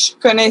que... Tu sais,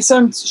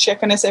 je la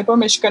connaissais pas,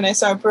 mais je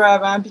connaissais un peu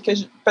avant,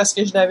 puis parce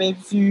que je l'avais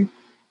vue, tu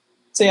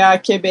sais, à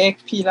Québec,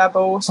 puis la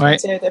Beauce, tu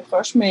sais, elle était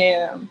proche, mais...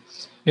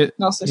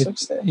 non, c'est sûr que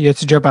c'était... Y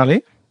as-tu déjà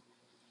parlé?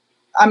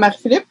 À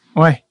Marie-Philippe?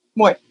 Ouais.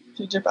 Ouais,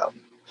 j'ai déjà parlé.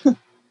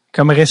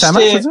 Comme récemment,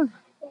 c'est ça?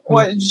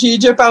 Ouais, j'ai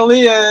déjà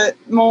parlé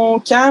mon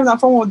camp, dans le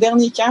fond, mon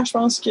dernier camp, je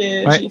pense que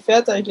j'ai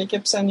fait avec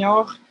l'équipe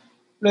senior,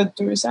 là,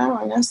 2 ans,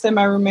 c'était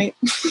ma roommate.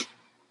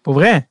 Pour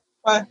vrai?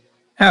 Ouais.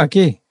 Ah, OK.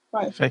 Ouais.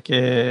 Fait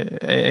que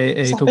elle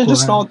est Ça au fait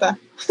juste courant. longtemps.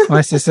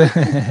 Ouais, c'est ça.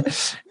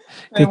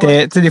 Tu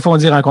sais, des fois, on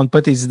dit rencontre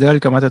pas tes idoles.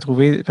 Comment t'as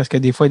trouvé? Parce que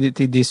des fois,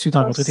 t'es déçu de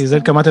rencontrer tes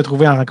idoles. Comment t'as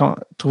trouvé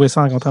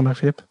ça en rencontrant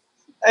Marie-Philippe?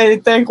 Elle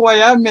était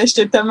incroyable, mais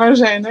j'étais tellement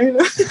gênée,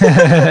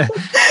 là.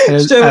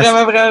 J'étais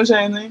vraiment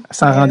gênée. Elle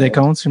s'en rendait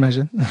compte,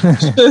 j'imagine.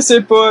 Je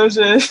sais pas.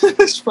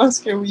 Je pense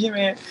que oui,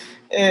 mais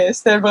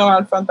c'était vraiment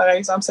le fun, par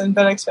exemple. C'est une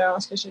belle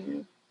expérience que j'ai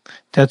eue.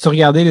 T'as-tu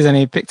regardé les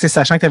Olympiques? Tu sais,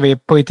 sachant que t'avais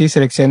pas été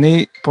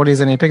sélectionné pour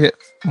les Olympiques,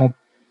 mon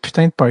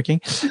putain de parking.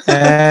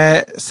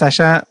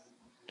 Sachant,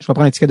 je vais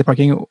prendre un ticket de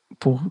parking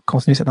pour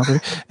continuer cette entrevue.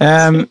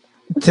 Quand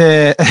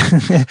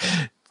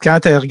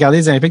t'as regardé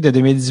les Olympiques de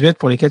 2018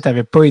 pour lesquels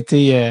t'avais pas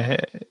été,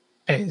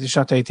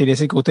 t'as été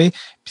laissé de côté,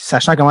 puis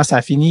sachant comment ça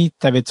a fini,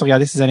 t'avais-tu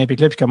regardé ces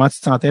Olympiques-là, puis comment tu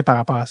te sentais par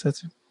rapport à ça,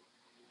 tu sais?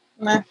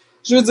 Ouais.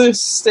 Je veux dire,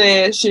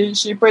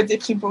 j'ai pas été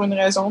pris pour une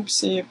raison,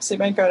 puis c'est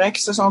bien correct.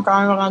 Ils se sont quand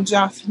même rendus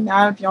en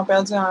finale, puis ils ont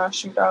perdu en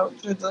shootout.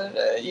 Je veux dire,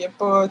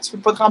 tu peux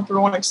pas te rendre plus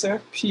loin que ça.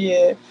 Puis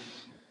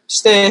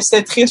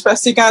c'était triste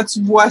parce que quand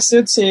tu vois ça,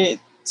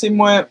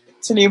 moi,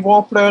 les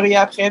voir pleurer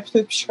après,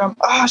 puis je suis comme,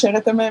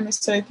 j'aurais tellement aimé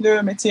ça être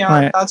là, mais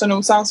dans un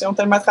autre sens, ils ont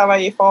tellement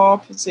travaillé fort,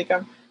 puis c'est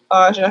comme,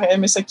 j'aurais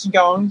aimé ça qu'ils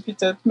gagnent, puis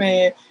tout,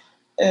 mais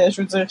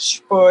je veux dire,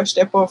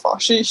 j'étais pas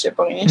fâchée, j'étais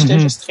pas rien, j'étais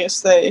juste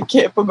triste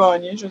qu'il n'ait pas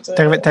gagné, je veux dire.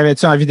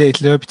 T'avais-tu envie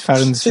d'être là puis de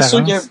faire une différence?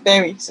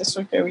 C'est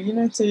sûr que oui,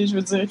 là, je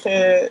veux dire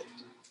que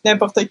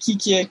n'importe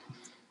qui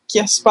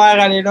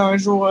espère aller là un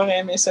jour aurait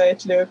aimé ça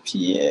être là,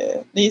 puis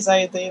les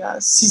aider,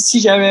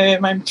 si j'avais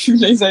même pu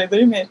les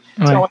aider, mais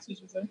tu vois ce que je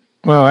veux dire.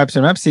 Ouais,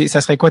 absolument. Puis ça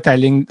serait quoi ta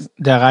ligne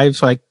de rêve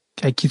avec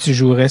qui tu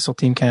jouerais sur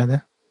Team Canada?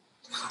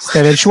 Si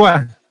t'avais le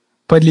choix.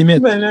 Pas de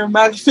limite. Ben là,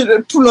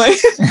 Marie-Philippe Poulin.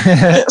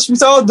 Je me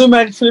sens avoir deux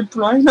Marie-Philippe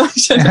Poulin.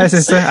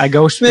 C'est ça, à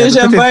gauche. Mais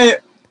j'aime bien.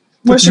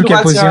 Moi, je suis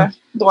droitière.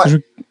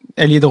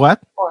 Elle est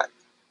droite? Ouais.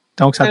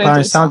 Donc, ça prend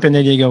un centre et un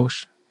ailier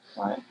gauche.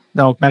 Ouais.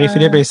 Donc,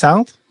 Marie-Philippe est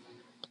centre.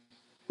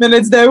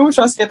 Mélodie Daou, je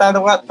pense qu'elle est à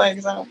droite, par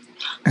exemple.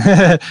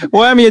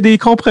 Ouais, mais il y a des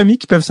compromis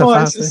qui peuvent se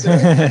faire. C'est ça.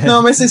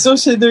 Non, mais c'est sûr,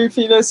 ces deux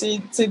filles-là,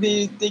 c'est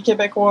des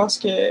Québécoises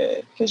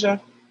que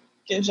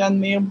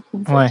j'admire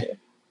beaucoup. Ouais.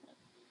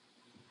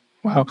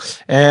 Wow.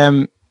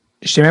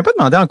 Je t'ai même pas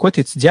demandé en quoi tu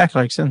étudiais à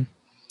Clarkson.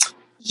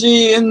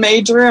 J'ai une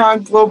major en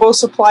Global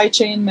Supply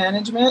Chain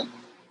Management.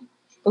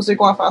 Je sais pas c'est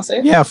quoi en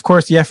français. Yeah, of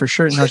course, yeah, for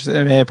sure. Non,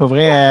 mais pour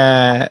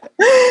vrai,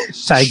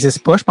 ça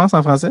existe pas, je pense,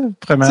 en français.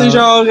 C'est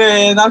genre,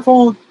 dans le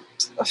fond,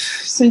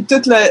 c'est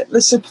tout le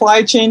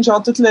supply chain,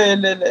 genre tout je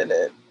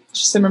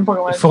sais même pas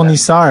comment le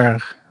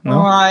fournisseur,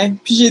 non? Ouais.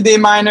 Puis j'ai des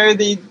minors,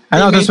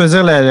 non, tu veux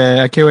dire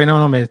ok, ouais,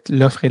 non, mais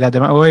l'offre et la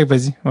demande. Ouais,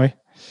 vas-y, ouais.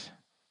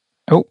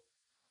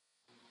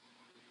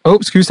 Oh,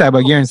 excuse, ça a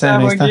bugué un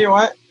instant. Ouais.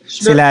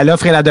 C'est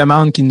l'offre et la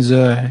demande qui nous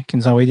a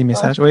envoyé des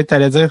messages. Oui,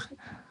 t'allais dire?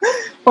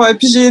 Ouais,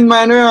 puis j'ai une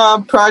minor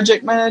en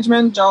project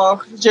management,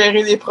 genre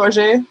gérer des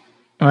projets.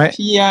 Ouais.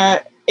 Puis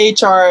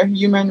HR,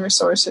 Human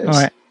Resources.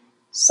 Ouais.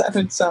 Ça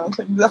fait du sens.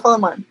 Des affaires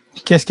de même.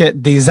 Qu'est-ce que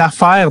des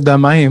affaires de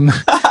même?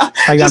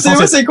 Je sais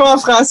pas c'est quoi en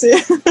français.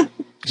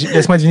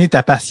 Laisse-moi deviner,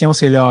 ta passion,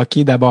 c'est le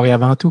hockey d'abord et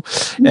avant tout.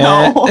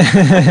 Non.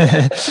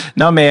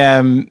 Non,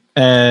 mais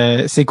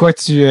c'est quoi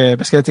que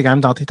parce que là, t'es quand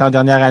même dans tes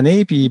dernière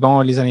année, puis bon,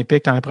 les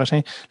Olympiques l'an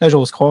prochain, là,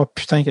 j'ose croire,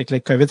 putain, qu'avec le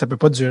COVID, ça peut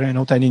pas durer une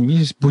autre année et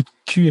demie. Ce bout de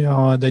cul,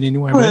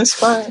 donnez-nous un Ouais,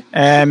 super.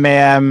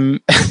 Mais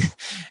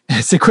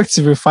c'est quoi que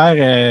tu veux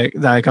faire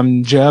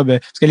comme job?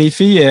 Parce que les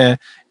filles,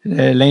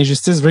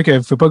 l'injustice veut que vous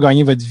ne pouvez pas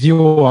gagner votre vie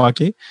au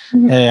hockey.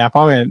 À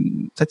part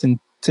peut-être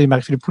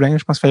Marie-Philippe Poulin,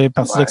 je pense qu'elle fait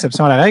partie de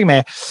l'exception à la règle,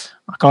 mais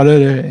encore là,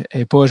 elle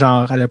n'a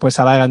pas le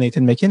salaire à Nathan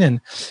McKinnon.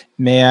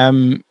 Mais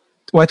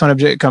ouais, ton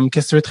objet, comme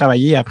qu'est-ce que tu veux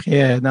travailler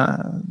après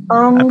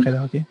après le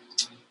hockey?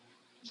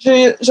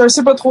 Je ne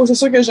sais pas trop. C'est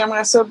sûr que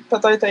j'aimerais ça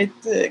peut-être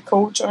être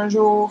coach un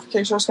jour,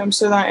 quelque chose comme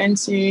ça dans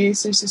NCAA.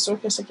 C'est sûr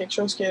que c'est quelque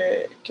chose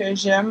que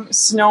j'aime.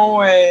 Sinon,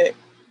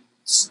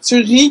 tu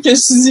ris que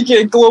je dis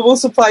que Global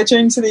Supply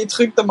Chain, c'est des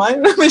trucs de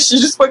même, mais je sais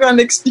juste pas comment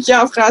l'expliquer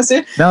en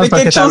français. Non, mais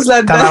quelque chose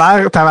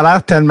là-dedans. T'avais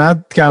l'air tellement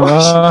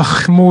comme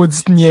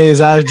maudite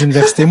niaisage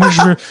d'université. Moi,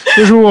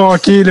 je joue au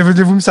hockey,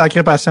 voulez-vous me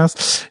sacrer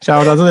patience?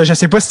 Je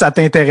sais pas si ça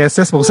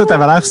t'intéressait, c'est pour ça que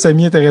t'avais l'air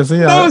semi-intéressé.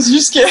 Non, c'est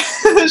juste que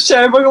je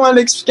savais pas comment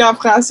l'expliquer en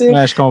français.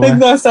 Ouais, je comprends.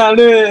 Dans ce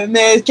temps-là,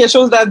 mais quelque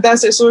chose là-dedans,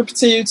 c'est sûr. Puis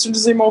tu sais,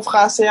 utiliser mon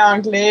français,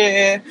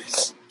 anglais,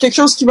 quelque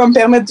chose qui va me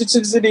permettre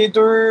d'utiliser les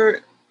deux,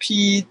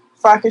 puis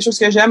faire quelque chose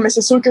que j'aime, mais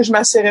c'est sûr que je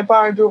m'asserais pas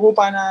à un bureau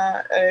pendant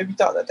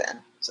 8 heures de temps.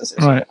 Ça, c'est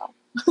sûr. Ouais.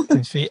 T'es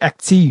une fille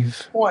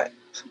active. Ouais.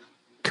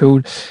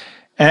 Cool.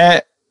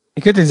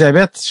 Écoute,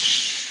 Elisabeth,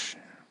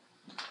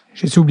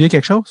 j'ai-tu oublié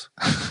quelque chose?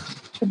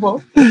 Je sais pas.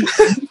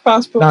 Je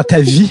pense pas. Dans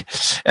ta vie.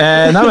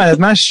 Non, mais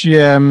honnêtement,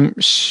 je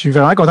suis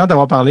vraiment content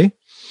d'avoir parlé.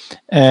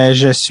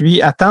 Je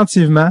suis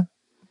attentivement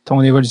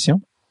ton évolution.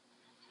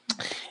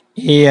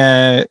 Et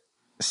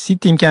si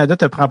Team Canada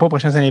te prend pas aux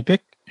prochaines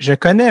Olympiques, je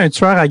connais un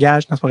tueur à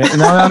gages. Non, c'est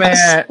pas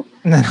vrai.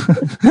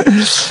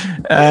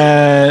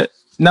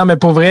 Non, mais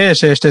pour vrai,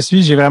 je te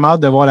suis. J'ai vraiment hâte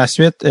de voir la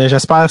suite.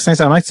 J'espère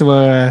sincèrement que tu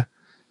vas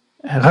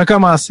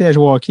recommencer à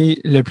jouer au hockey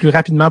le plus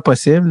rapidement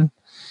possible.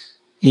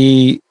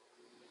 Et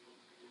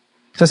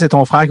ça c'est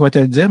ton frère qui va te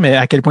le dire, mais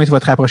à quel point tu vas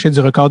te rapprocher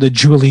du record de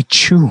Julie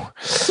Chu,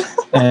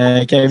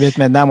 qui habite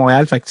maintenant à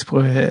Montréal. Fait que tu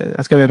pourrais,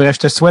 en tout cas, bref, je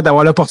te souhaite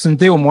d'avoir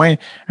l'opportunité au moins,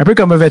 un peu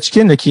comme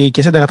Ovechkin, là, qui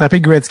essaie de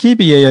rattraper Gretzky,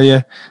 puis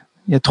il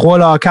y a 3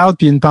 lockouts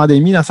puis une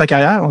pandémie dans sa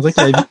carrière. On dirait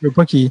que la vie ne veut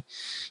pas qu'il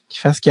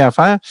fasse ce qu'il a à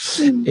faire.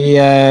 Et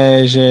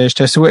je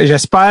te souhaite,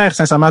 j'espère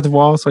sincèrement te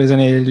voir sur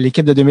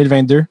l'équipe de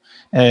 2022.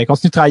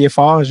 Continue de travailler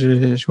fort.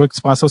 Je vois que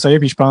tu prends ça au sérieux,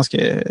 puis je pense que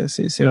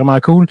c'est vraiment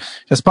cool.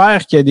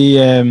 J'espère qu'il y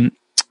a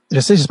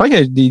j'espère qu'il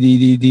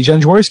y a des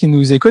jeunes joueurs qui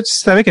nous écoutent.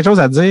 Si tu avais quelque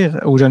chose à dire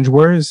aux jeunes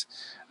joueurs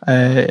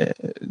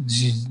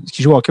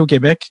qui jouent au hockey au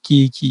Québec,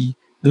 qui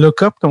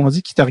look up, comme on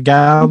dit, qui te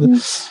regardent,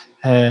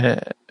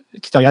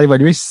 qui te regardent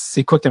évoluer,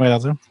 c'est quoi que tu aimerais leur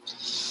dire?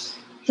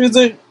 Je veux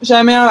dire,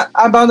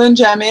 abandonne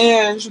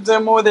jamais. Je veux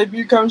dire, moi, au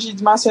début, comme j'ai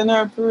mentionné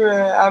un peu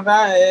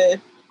avant,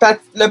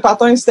 le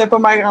patin, c'était pas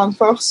ma grande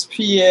force,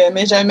 puis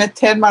mais j'aimais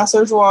tellement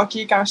ça, jouer au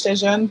hockey quand j'étais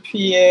jeune,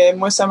 puis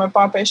moi, ça m'a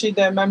pas empêché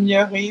de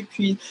m'améliorer,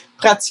 puis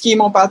pratiquer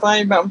mon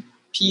patin.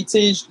 Puis,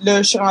 tu sais,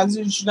 là, je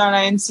suis dans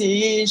la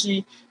NCAA,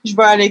 je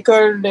vais à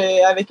l'école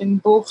avec une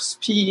bourse,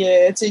 puis,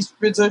 tu sais, je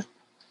peux dire,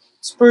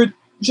 tu peux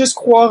juste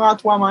croire en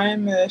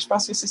toi-même. Je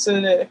pense que c'est ça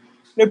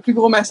le plus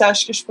gros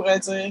message que je pourrais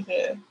dire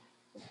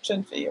aux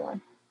jeunes filles, ouais.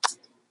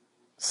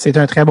 C'est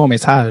un très bon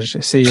message.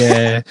 C'est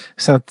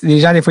les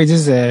gens des fois ils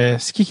disent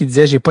c'est qui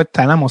disait j'ai pas de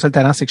talent, mon seul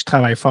talent c'est que je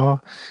travaille fort.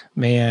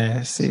 Mais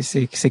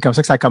c'est comme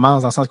ça que ça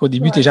commence, dans le sens qu'au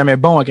début t'es jamais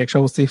bon à quelque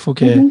chose, il faut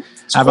que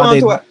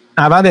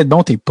avant d'être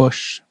bon t'es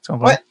poche. Tu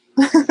comprends? Ouais.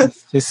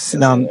 c'est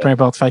dans peu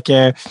importe. Fait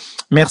que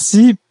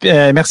merci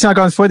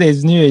encore une fois d'être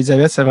venue,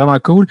 Elisabeth, c'est vraiment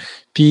cool.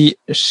 Puis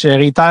je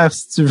réitère,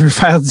 si tu veux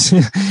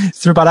si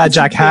tu veux parler à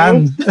Jack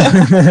Han,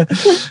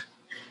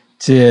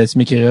 tu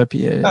m'écriras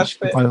puis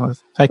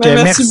fait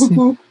que merci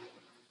beaucoup.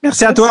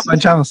 Merci à toi,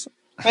 bonne chance.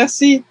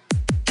 Merci.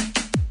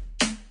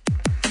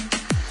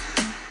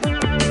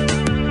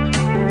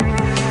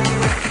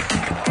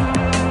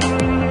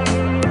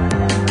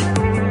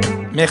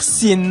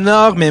 Merci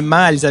énormément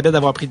à Elisabeth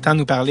d'avoir pris le temps de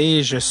nous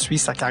parler. Je suis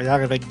sa carrière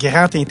avec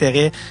grand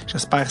intérêt.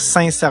 J'espère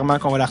sincèrement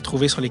qu'on va la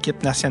retrouver sur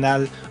l'équipe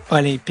nationale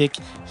olympique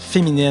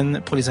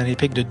féminine pour les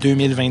Olympiques de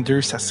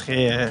 2022. Ça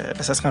serait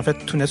en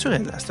fait tout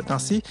naturel à ce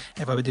temps-ci.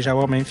 Elle va déjà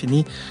avoir même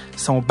fini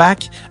son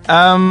bac.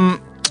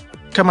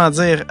 Comment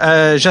dire,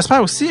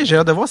 j'espère aussi, j'ai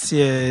hâte de voir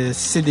si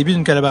c'est le début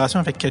d'une collaboration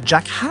avec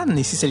Jack Han,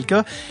 et si c'est le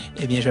cas,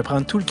 eh bien, je vais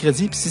prendre tout le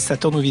crédit, puis si ça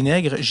tourne au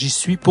vinaigre, j'y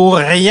suis pour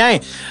rien.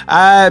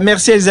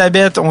 Merci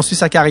Elisabeth, on suit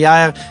sa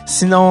carrière.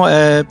 Sinon,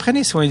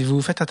 prenez soin de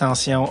vous, faites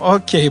attention.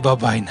 OK,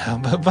 bye-bye now,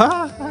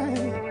 bye-bye.